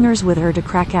 singers with her to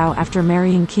Krakow after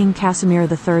marrying King Casimir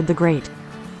III the Great.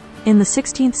 In the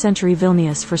 16th century,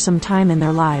 Vilnius for some time in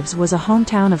their lives was a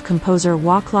hometown of composer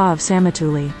Wacław of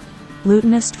Samatuli,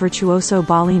 lutenist virtuoso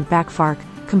Balint Bakfark,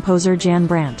 composer Jan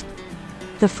Brandt.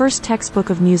 The first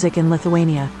textbook of music in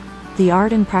Lithuania, The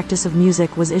Art and Practice of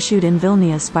Music, was issued in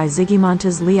Vilnius by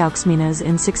Žygimantas Liauksminas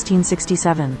in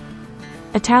 1667.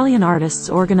 Italian artists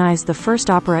organized the first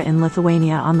opera in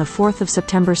Lithuania on the 4th of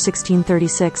September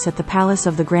 1636 at the Palace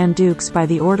of the Grand Dukes by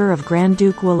the order of Grand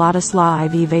Duke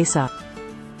Władysław IV Vasa.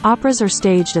 Operas are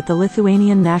staged at the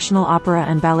Lithuanian National Opera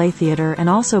and Ballet Theatre and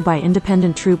also by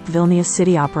independent troupe Vilnius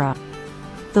City Opera.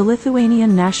 The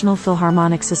Lithuanian National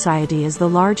Philharmonic Society is the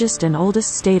largest and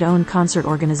oldest state-owned concert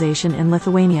organization in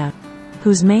Lithuania,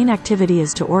 whose main activity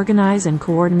is to organize and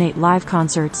coordinate live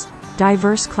concerts,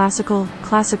 diverse classical,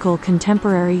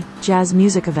 contemporary, jazz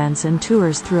music events and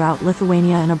tours throughout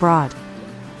Lithuania and abroad.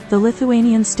 The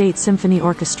Lithuanian State Symphony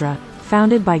Orchestra,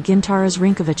 founded by Gintaras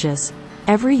Rinkevičius,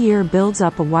 every year builds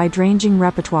up a wide-ranging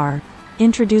repertoire,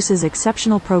 introduces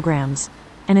exceptional programs,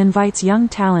 and invites young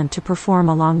talent to perform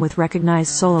along with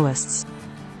recognized soloists.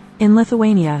 In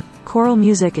Lithuania, choral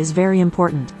music is very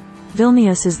important.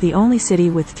 Vilnius is the only city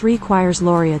with 3 choirs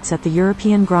laureates at the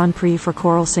European Grand Prix for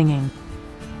choral singing.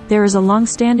 There is a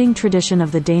long-standing tradition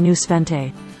of the Dainų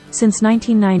Šventė. Since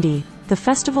 1990, the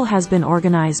festival has been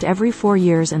organized every 4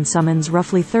 years and summons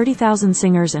roughly 30,000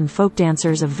 singers and folk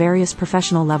dancers of various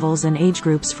professional levels and age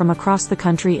groups from across the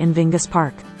country in Vingis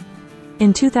Park.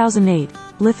 In 2008,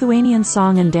 Lithuanian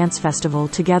Song and Dance Festival,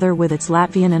 together with its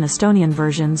Latvian and Estonian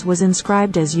versions, was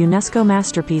inscribed as UNESCO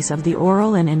Masterpiece of the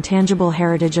Oral and Intangible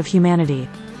Heritage of Humanity.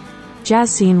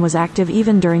 Jazz scene was active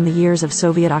even during the years of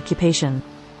Soviet occupation.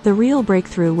 The real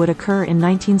breakthrough would occur in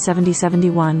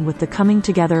 1970-71 with the coming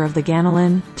together of the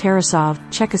Ganelin, Tarasov,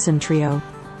 Chekisin trio,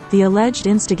 the alleged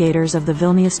instigators of the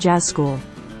Vilnius Jazz School.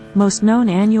 Most known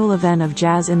annual event of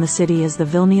jazz in the city is the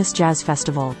Vilnius Jazz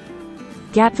Festival.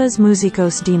 Gatvės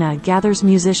Muzikos Diena gathers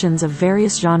musicians of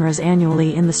various genres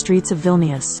annually in the streets of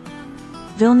Vilnius.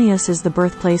 Vilnius is the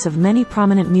birthplace of many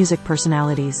prominent music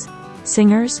personalities: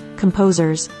 singers,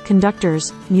 composers,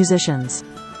 conductors, musicians.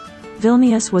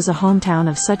 Vilnius was a hometown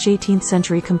of such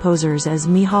 18th-century composers as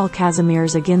Michał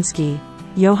Kazimierz Ogiński,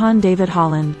 Johann David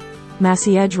Holland,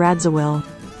 Maciej Radziwiłł,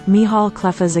 Michał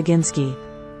Klefa Zaginski.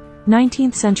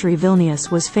 19th-century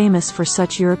Vilnius was famous for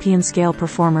such European-scale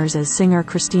performers as singer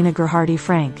Kristina Gerhardi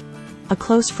Frank, a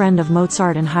close friend of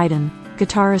Mozart and Haydn,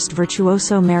 guitarist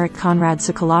virtuoso Marek Konrad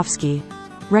Sokolowski,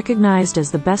 recognized as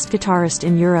the best guitarist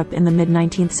in Europe in the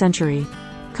mid-19th century,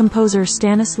 composer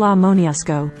Stanisław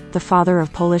Moniuszko, the father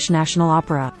of Polish National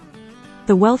Opera.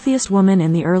 The wealthiest woman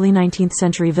in the early 19th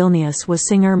century Vilnius was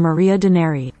singer Maria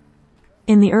Dinari.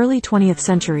 In the early 20th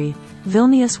century,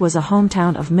 Vilnius was a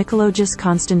hometown of Mikalojus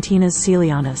Konstantinas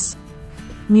Čiurlionis.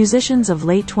 Musicians of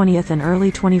late 20th and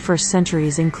early 21st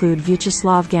centuries include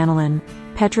Vyacheslav Ganelin,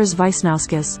 Petras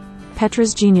Vaisnauskas,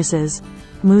 Petras Geniuses,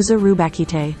 Muza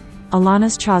Rubakytė,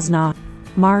 Alanas Chazna,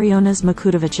 Marijonas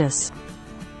Makutovičius.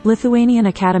 Lithuanian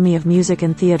Academy of Music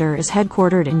and Theatre is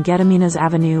headquartered in Gediminas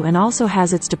Avenue and also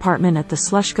has its department at the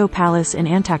Sluško Palace in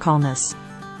Antakalnis.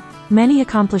 Many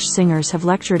accomplished singers have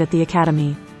lectured at the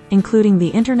Academy, including the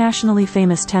internationally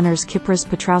famous tenors Kipras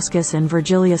Petrauskas and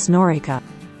Virgilijus Noreika.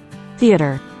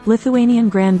 Theatre. Lithuanian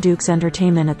Grand Dukes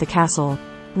entertainment at the castle,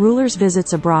 rulers'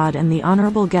 visits abroad and the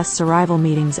honorable guests' arrival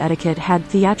meetings etiquette had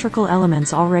theatrical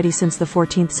elements already since the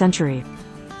 14th century.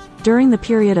 During the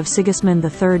period of Sigismund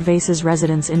III Vasa's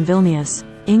residence in Vilnius,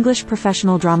 English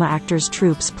professional drama actors'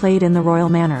 troupes played in the royal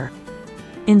manor.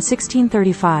 In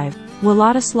 1635,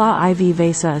 Władysław IV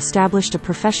Vasa established a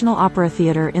professional opera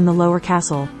theatre in the lower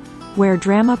castle, where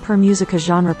drama per musica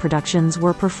genre productions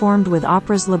were performed with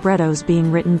opera's librettos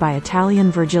being written by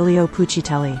Italian Virgilio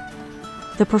Puccitelli.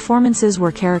 The performances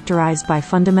were characterized by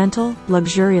fundamental,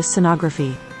 luxurious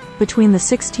scenography. Between the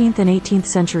 16th and 18th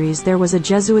centuries there was a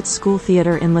Jesuit school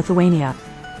theatre in Lithuania.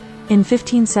 In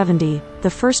 1570, the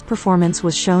first performance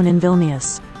was shown in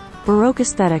Vilnius. Baroque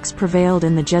aesthetics prevailed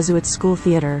in the Jesuit school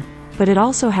theater, but it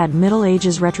also had Middle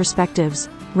Ages retrospectives,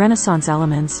 Renaissance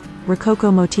elements, Rococo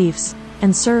motifs,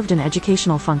 and served an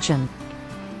educational function.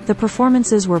 The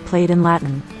performances were played in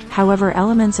Latin, however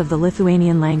elements of the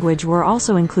Lithuanian language were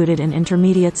also included in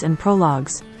intermediates and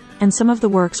prologues, and some of the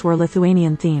works were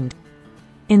Lithuanian-themed.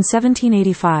 In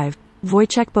 1785,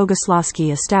 Wojciech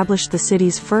Bogusławski established the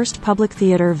city's first public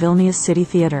theater, Vilnius City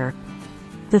Theater.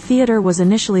 The theater was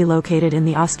initially located in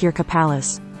the Oskierka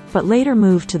Palace, but later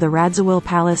moved to the Radziwiłł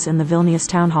Palace and the Vilnius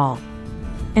Town Hall.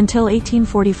 Until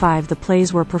 1845 the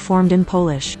plays were performed in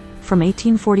Polish, from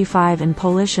 1845 in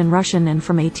Polish and Russian, and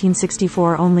from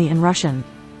 1864 only in Russian.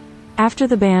 After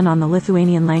the ban on the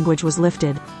Lithuanian language was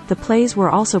lifted, the plays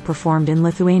were also performed in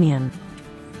Lithuanian.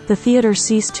 The theater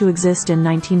ceased to exist in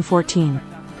 1914.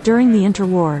 During the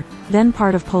interwar, then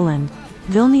part of Poland,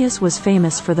 Vilnius was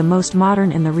famous for the most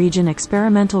modern in the region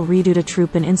experimental Reduta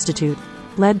Troupe and Institute,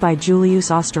 led by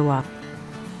Julius Osterwa.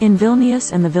 In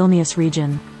Vilnius and the Vilnius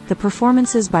region, the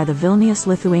performances by the Vilnius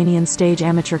Lithuanian Stage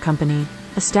Amateur Company,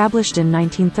 established in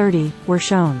 1930, were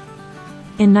shown.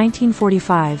 In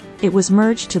 1945, it was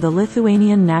merged to the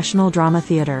Lithuanian National Drama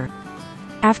Theatre.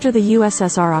 After the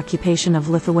USSR occupation of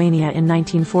Lithuania in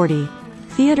 1940,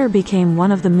 theater became one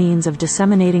of the means of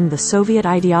disseminating the Soviet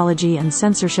ideology, and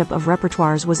censorship of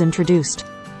repertoires was introduced.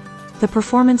 The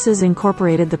performances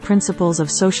incorporated the principles of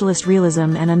socialist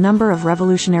realism, and a number of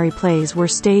revolutionary plays were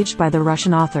staged by the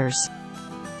Russian authors.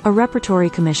 A repertory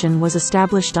commission was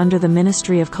established under the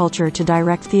Ministry of Culture to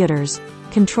direct theaters,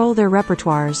 control their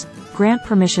repertoires, grant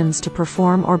permissions to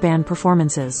perform or ban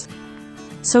performances.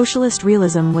 Socialist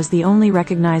realism was the only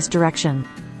recognized direction.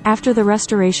 After the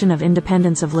restoration of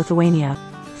independence of Lithuania,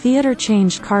 theater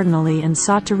changed cardinally and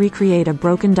sought to recreate a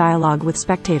broken dialogue with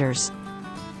spectators.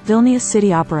 Vilnius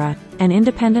City Opera, an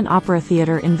independent opera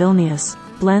theater in Vilnius,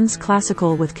 blends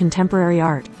classical with contemporary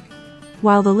art.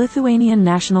 While the Lithuanian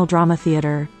National Drama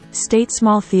Theatre, State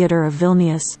Small Theatre of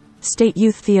Vilnius, State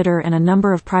Youth Theatre, and a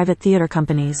number of private theater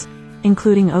companies,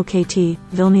 including OKT,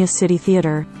 Vilnius City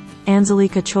Theatre,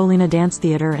 Anzelika Cholina Dance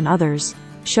Theatre and others,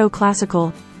 show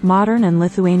classical, modern and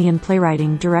Lithuanian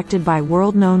playwriting directed by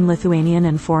world-known Lithuanian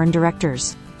and foreign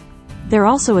directors. There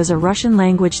also is a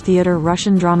Russian-language theater,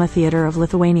 Russian Drama Theatre of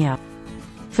Lithuania.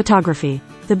 Photography.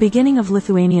 The beginning of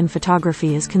Lithuanian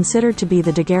photography is considered to be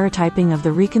the daguerreotyping of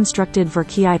the reconstructed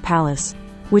Verkiai Palace,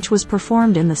 which was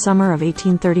performed in the summer of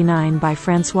 1839 by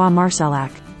François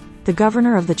Marcellac, the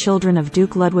governor of the children of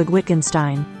Duke Ludwig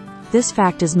Wittgenstein. This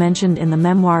fact is mentioned in the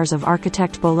memoirs of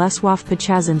architect Bolesław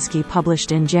Podchazinski,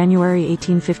 published in January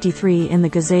 1853 in the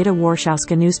Gazeta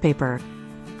Warszawska newspaper.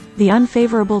 The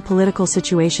unfavorable political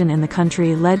situation in the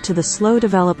country led to the slow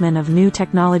development of new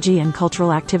technology and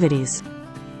cultural activities.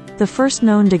 The first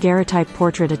known daguerreotype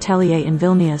portrait atelier in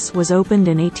Vilnius was opened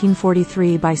in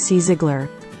 1843 by C. Ziegler.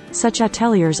 Such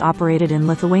ateliers operated in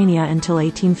Lithuania until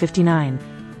 1859.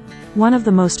 One of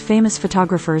the most famous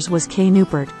photographers was K.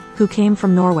 Newport, who came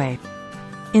from Norway.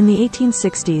 In the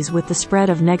 1860s, with the spread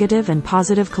of negative and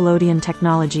positive collodion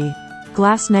technology,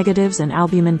 glass negatives and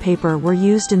albumin paper were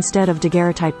used instead of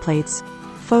daguerreotype plates.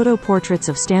 Photo portraits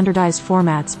of standardized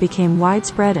formats became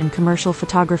widespread, and commercial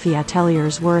photography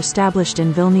ateliers were established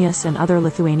in Vilnius and other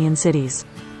Lithuanian cities.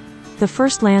 The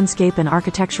first landscape and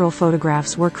architectural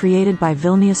photographs were created by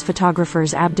Vilnius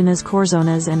photographers Abdinas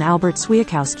Korzonas and Albert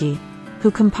Swiakowski, who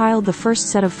compiled the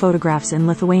first set of photographs in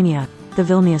Lithuania, the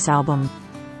Vilnius album.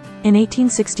 In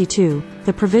 1862,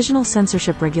 the provisional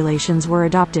censorship regulations were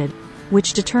adopted,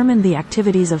 which determined the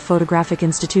activities of photographic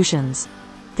institutions.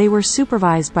 They were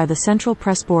supervised by the Central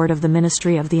Press Board of the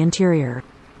Ministry of the Interior.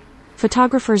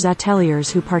 Photographers' ateliers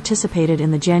who participated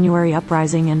in the January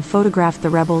uprising and photographed the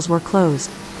rebels were closed.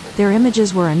 Their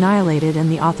images were annihilated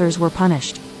and the authors were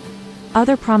punished.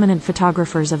 Other prominent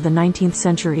photographers of the 19th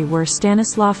century were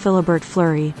Stanislaw Philibert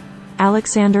Fleury,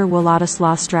 Alexander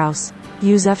Władysław Strauss,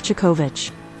 Józef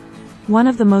Czechowicz. One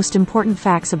of the most important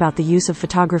facts about the use of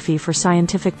photography for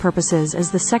scientific purposes is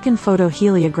the second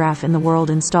photoheliograph in the world,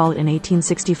 installed in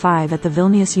 1865 at the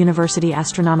Vilnius University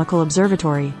Astronomical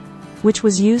Observatory, which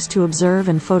was used to observe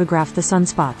and photograph the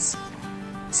sunspots.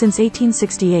 Since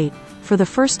 1868, for the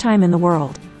first time in the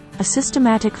world, a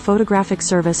systematic photographic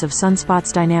service of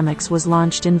sunspots dynamics was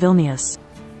launched in Vilnius.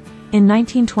 In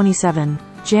 1927,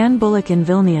 Jan Bullock in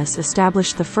Vilnius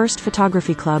established the first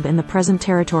photography club in the present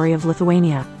territory of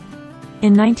Lithuania.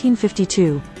 In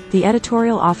 1952, the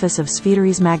editorial office of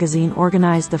Svyderis magazine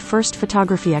organized the first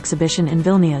photography exhibition in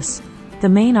Vilnius, the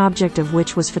main object of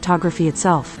which was photography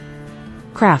itself.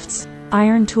 Crafts.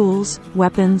 Iron tools,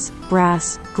 weapons,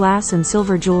 brass, glass and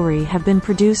silver jewelry have been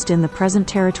produced in the present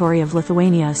territory of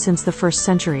Lithuania since the 1st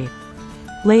century.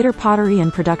 Later pottery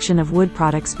and production of wood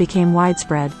products became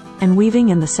widespread, and weaving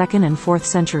in the 2nd and 4th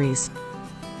centuries.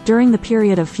 During the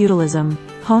period of feudalism,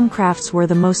 home crafts were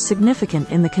the most significant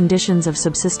in the conditions of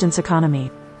subsistence economy.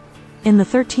 In the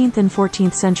 13th and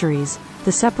 14th centuries,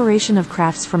 the separation of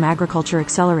crafts from agriculture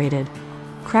accelerated.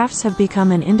 Crafts have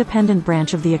become an independent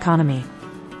branch of the economy.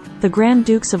 The Grand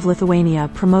Dukes of Lithuania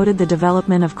promoted the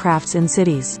development of crafts in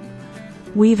cities.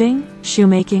 Weaving,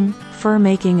 shoemaking,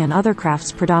 fur-making and other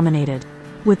crafts predominated.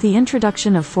 With the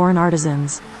introduction of foreign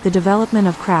artisans, the development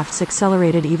of crafts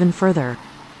accelerated even further.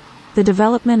 The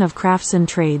development of crafts and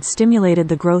trade stimulated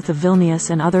the growth of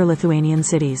Vilnius and other Lithuanian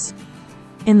cities.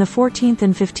 In the 14th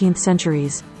and 15th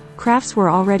centuries, crafts were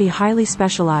already highly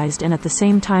specialized, and at the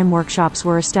same time workshops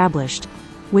were established,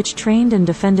 which trained and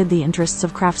defended the interests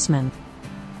of craftsmen.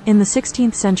 In the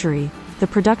 16th century, the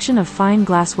production of fine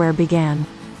glassware began,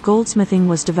 goldsmithing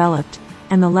was developed,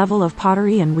 and the level of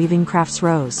pottery and weaving crafts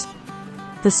rose.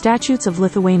 The statutes of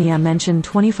Lithuania mention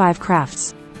 25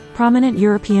 crafts. Prominent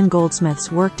European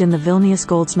goldsmiths worked in the Vilnius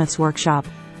goldsmiths' workshop,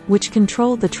 which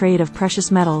controlled the trade of precious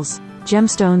metals,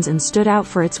 gemstones, and stood out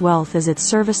for its wealth as it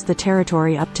serviced the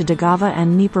territory up to Daugava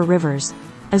and Dnieper rivers,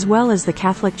 as well as the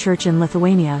Catholic Church in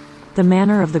Lithuania, the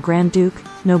manor of the Grand Duke,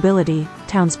 nobility,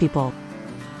 townspeople.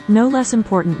 No less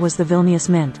important was the Vilnius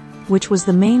Mint, which was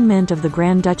the main mint of the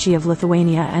Grand Duchy of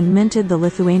Lithuania and minted the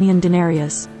Lithuanian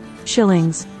denarius,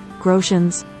 shillings,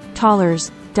 groschens,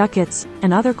 thalers, ducats,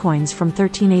 and other coins from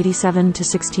 1387 to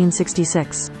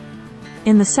 1666.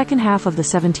 In the second half of the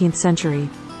 17th century,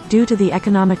 due to the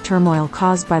economic turmoil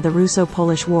caused by the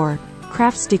Russo-Polish War,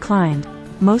 crafts declined.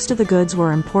 Most of the goods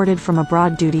were imported from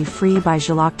abroad duty-free by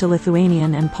Žlachta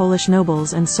Lithuanian and Polish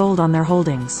nobles and sold on their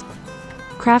holdings.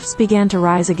 Crafts began to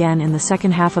rise again in the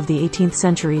second half of the 18th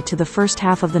century to the first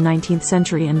half of the 19th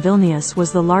century, and Vilnius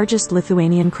was the largest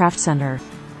Lithuanian craft center.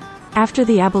 After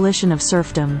the abolition of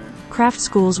serfdom, craft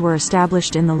schools were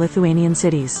established in the Lithuanian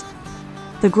cities.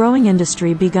 The growing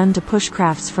industry began to push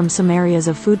crafts from some areas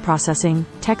of food processing,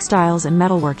 textiles and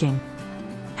metalworking.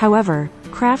 However,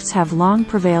 crafts have long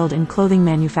prevailed in clothing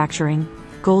manufacturing,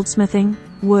 goldsmithing,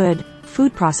 wood,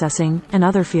 food processing, and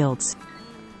other fields.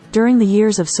 During the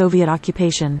years of Soviet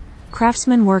occupation,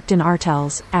 craftsmen worked in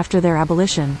artels, after their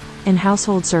abolition, in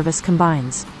household service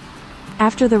combines.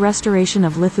 After the restoration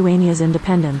of Lithuania's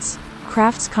independence,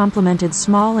 crafts complemented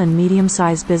small and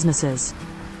medium-sized businesses.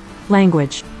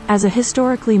 Language. As a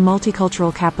historically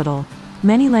multicultural capital,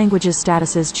 many languages'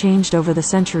 statuses changed over the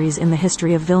centuries in the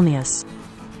history of Vilnius.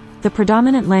 The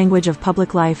predominant language of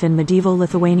public life in medieval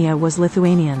Lithuania was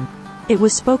Lithuanian. It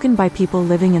was spoken by people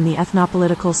living in the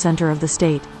ethnopolitical center of the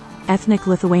state, ethnic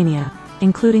Lithuania,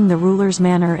 including the ruler's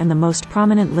manor and the most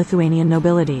prominent Lithuanian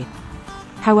nobility.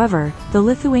 However, the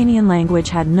Lithuanian language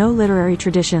had no literary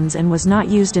traditions and was not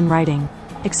used in writing,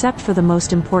 except for the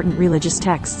most important religious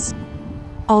texts.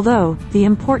 Although, the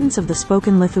importance of the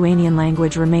spoken Lithuanian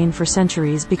language remained for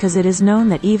centuries, because it is known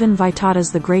that even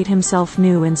Vytautas the Great himself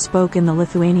knew and spoke in the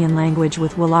Lithuanian language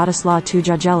with Władysław II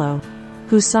Jagiello,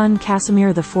 whose son Casimir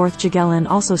IV Jagiellon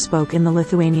also spoke in the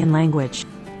Lithuanian language.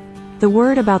 The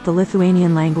word about the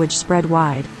Lithuanian language spread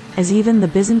wide, as even the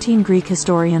Byzantine Greek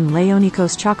historian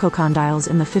Leonikos Chakokondyles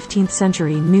in the 15th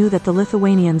century knew that the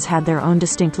Lithuanians had their own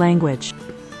distinct language.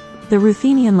 The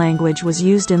Ruthenian language was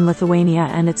used in Lithuania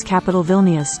and its capital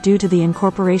Vilnius due to the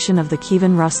incorporation of the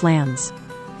Kievan Rus lands.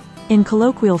 In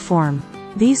colloquial form,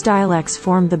 these dialects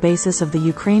formed the basis of the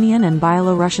Ukrainian and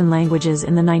Byelorussian languages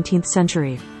in the 19th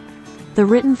century. The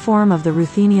written form of the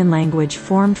Ruthenian language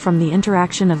formed from the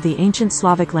interaction of the ancient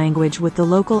Slavic language with the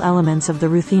local elements of the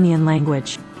Ruthenian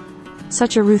language.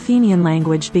 Such a Ruthenian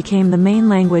language became the main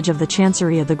language of the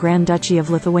Chancery of the Grand Duchy of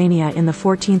Lithuania in the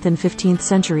 14th and 15th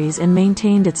centuries and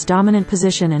maintained its dominant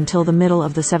position until the middle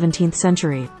of the 17th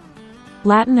century.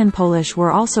 Latin and Polish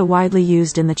were also widely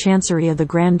used in the Chancery of the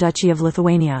Grand Duchy of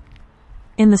Lithuania.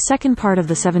 In the second part of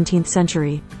the 17th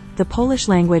century, the Polish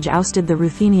language ousted the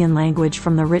Ruthenian language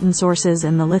from the written sources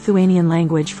and the Lithuanian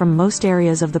language from most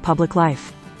areas of the public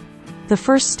life. The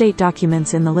first state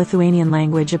documents in the Lithuanian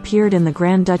language appeared in the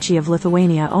Grand Duchy of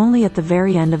Lithuania only at the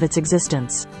very end of its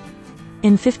existence.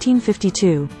 In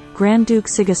 1552, Grand Duke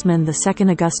Sigismund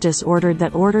II Augustus ordered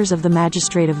that orders of the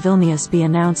Magistrate of Vilnius be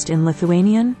announced in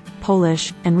Lithuanian,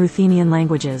 Polish, and Ruthenian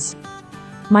languages.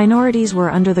 Minorities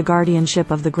were under the guardianship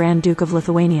of the Grand Duke of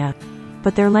Lithuania,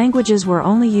 but their languages were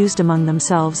only used among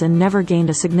themselves and never gained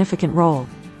a significant role.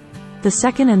 The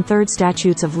second and third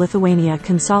statutes of Lithuania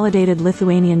consolidated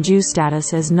Lithuanian Jews'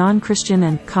 status as non-Christian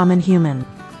and common human.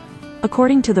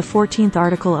 According to the 14th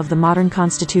article of the modern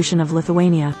Constitution of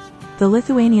Lithuania, the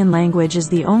Lithuanian language is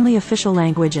the only official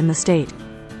language in the state.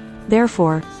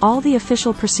 Therefore, all the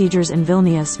official procedures in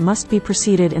Vilnius must be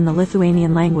proceeded in the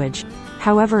Lithuanian language.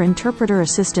 However, interpreter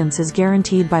assistance is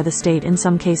guaranteed by the state in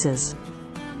some cases.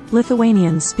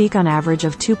 Lithuanians speak on average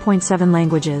of 2.7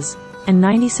 languages, and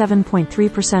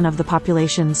 97.3% of the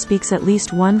population speaks at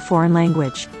least one foreign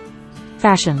language.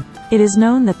 Fashion. It is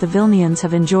known that the Vilnians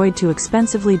have enjoyed to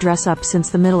expensively dress up since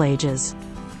the Middle Ages.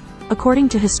 According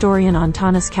to historian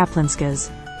Antanas Kaplinskas,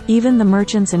 even the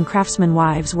merchants' and craftsmen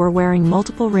wives were wearing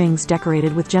multiple rings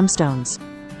decorated with gemstones.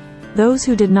 Those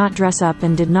who did not dress up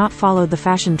and did not follow the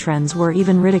fashion trends were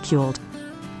even ridiculed.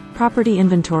 Property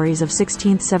inventories of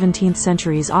 16th-17th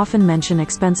centuries often mention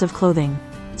expensive clothing,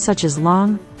 such as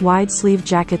long, wide-sleeved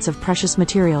jackets of precious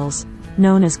materials,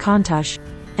 known as kontush,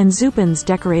 and zupans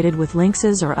decorated with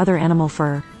lynxes or other animal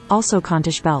fur, also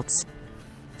kontush belts.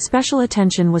 Special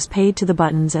attention was paid to the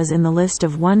buttons, as in the list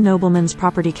of one nobleman's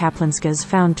property Kaplinskas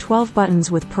found 12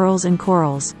 buttons with pearls and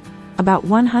corals, about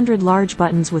 100 large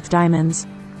buttons with diamonds,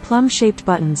 plum-shaped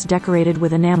buttons decorated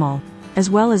with enamel, as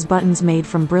well as buttons made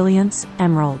from brilliants,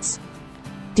 emeralds.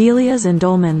 Dahlias and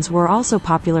dolmens were also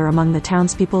popular among the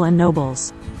townspeople and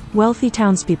nobles. Wealthy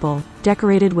townspeople,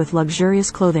 decorated with luxurious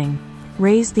clothing,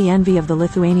 raised the envy of the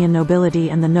Lithuanian nobility,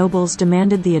 and the nobles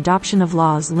demanded the adoption of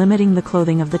laws limiting the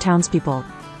clothing of the townspeople.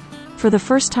 For the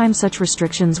first time, such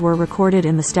restrictions were recorded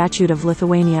in the Statute of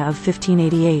Lithuania of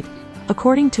 1588,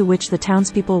 according to which the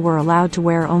townspeople were allowed to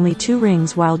wear only 2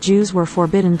 rings, while Jews were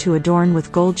forbidden to adorn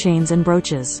with gold chains and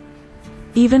brooches.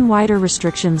 Even wider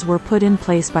restrictions were put in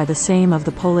place by the Sejm of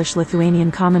the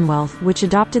Polish-Lithuanian Commonwealth, which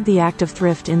adopted the Act of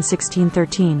Thrift in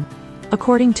 1613,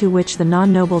 according to which the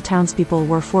non-noble townspeople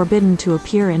were forbidden to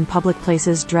appear in public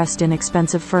places dressed in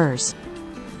expensive furs.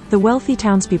 The wealthy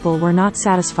townspeople were not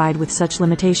satisfied with such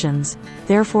limitations,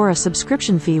 therefore a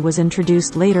subscription fee was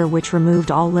introduced later which removed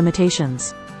all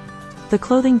limitations. The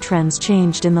clothing trends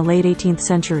changed in the late 18th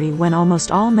century, when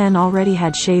almost all men already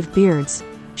had shaved beards,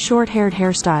 short-haired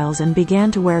hairstyles, and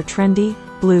began to wear trendy,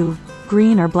 blue,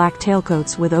 green or black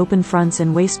tailcoats with open fronts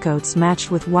and waistcoats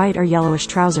matched with white or yellowish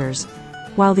trousers,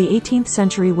 while the 18th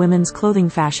century women's clothing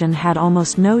fashion had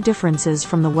almost no differences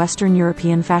from the Western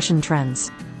European fashion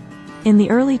trends. In the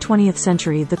early 20th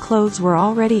century, the clothes were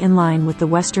already in line with the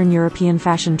Western European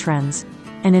fashion trends,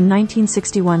 and in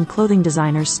 1961 clothing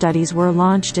designers' studies were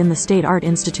launched in the State Art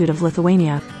Institute of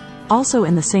Lithuania. Also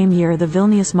in the same year, the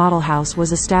Vilnius Model House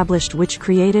was established, which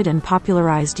created and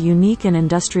popularized unique and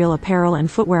industrial apparel and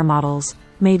footwear models,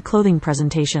 made clothing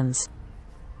presentations.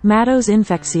 Mados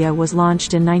Infekcija was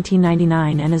launched in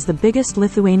 1999 and is the biggest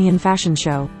Lithuanian fashion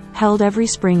show, held every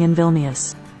spring in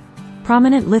Vilnius.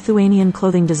 Prominent Lithuanian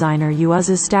clothing designer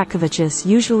Juozas Statkevičius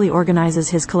usually organizes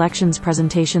his collections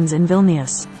presentations in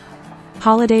Vilnius.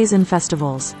 Holidays and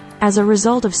festivals. As a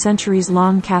result of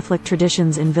centuries-long Catholic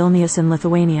traditions in Vilnius and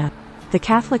Lithuania, the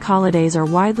Catholic holidays are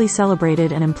widely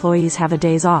celebrated and employees have a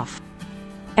days off.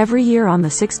 Every year on the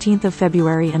 16th of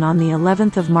February and on the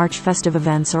 11th of March, festive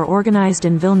events are organized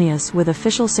in Vilnius with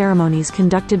official ceremonies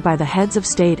conducted by the heads of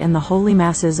state and the holy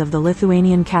masses of the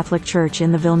Lithuanian Catholic Church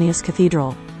in the Vilnius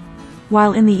Cathedral.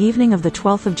 While in the evening of the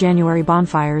 12th of January,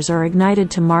 bonfires are ignited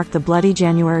to mark the Bloody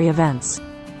January events.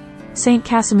 St.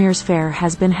 Casimir's Fair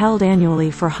has been held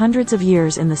annually for hundreds of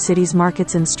years in the city's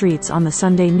markets and streets on the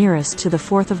Sunday nearest to the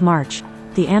 4th of March,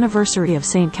 the anniversary of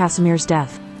St. Casimir's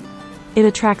death. It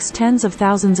attracts tens of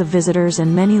thousands of visitors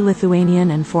and many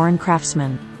Lithuanian and foreign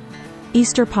craftsmen.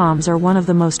 Easter palms are one of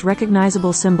the most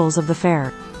recognizable symbols of the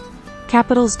fair.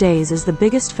 Capitals Days is the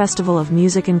biggest festival of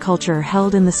music and culture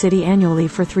held in the city annually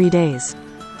for 3 days.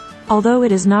 Although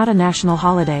it is not a national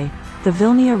holiday, the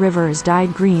Vilnia River is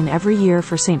dyed green every year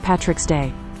for St. Patrick's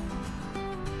Day.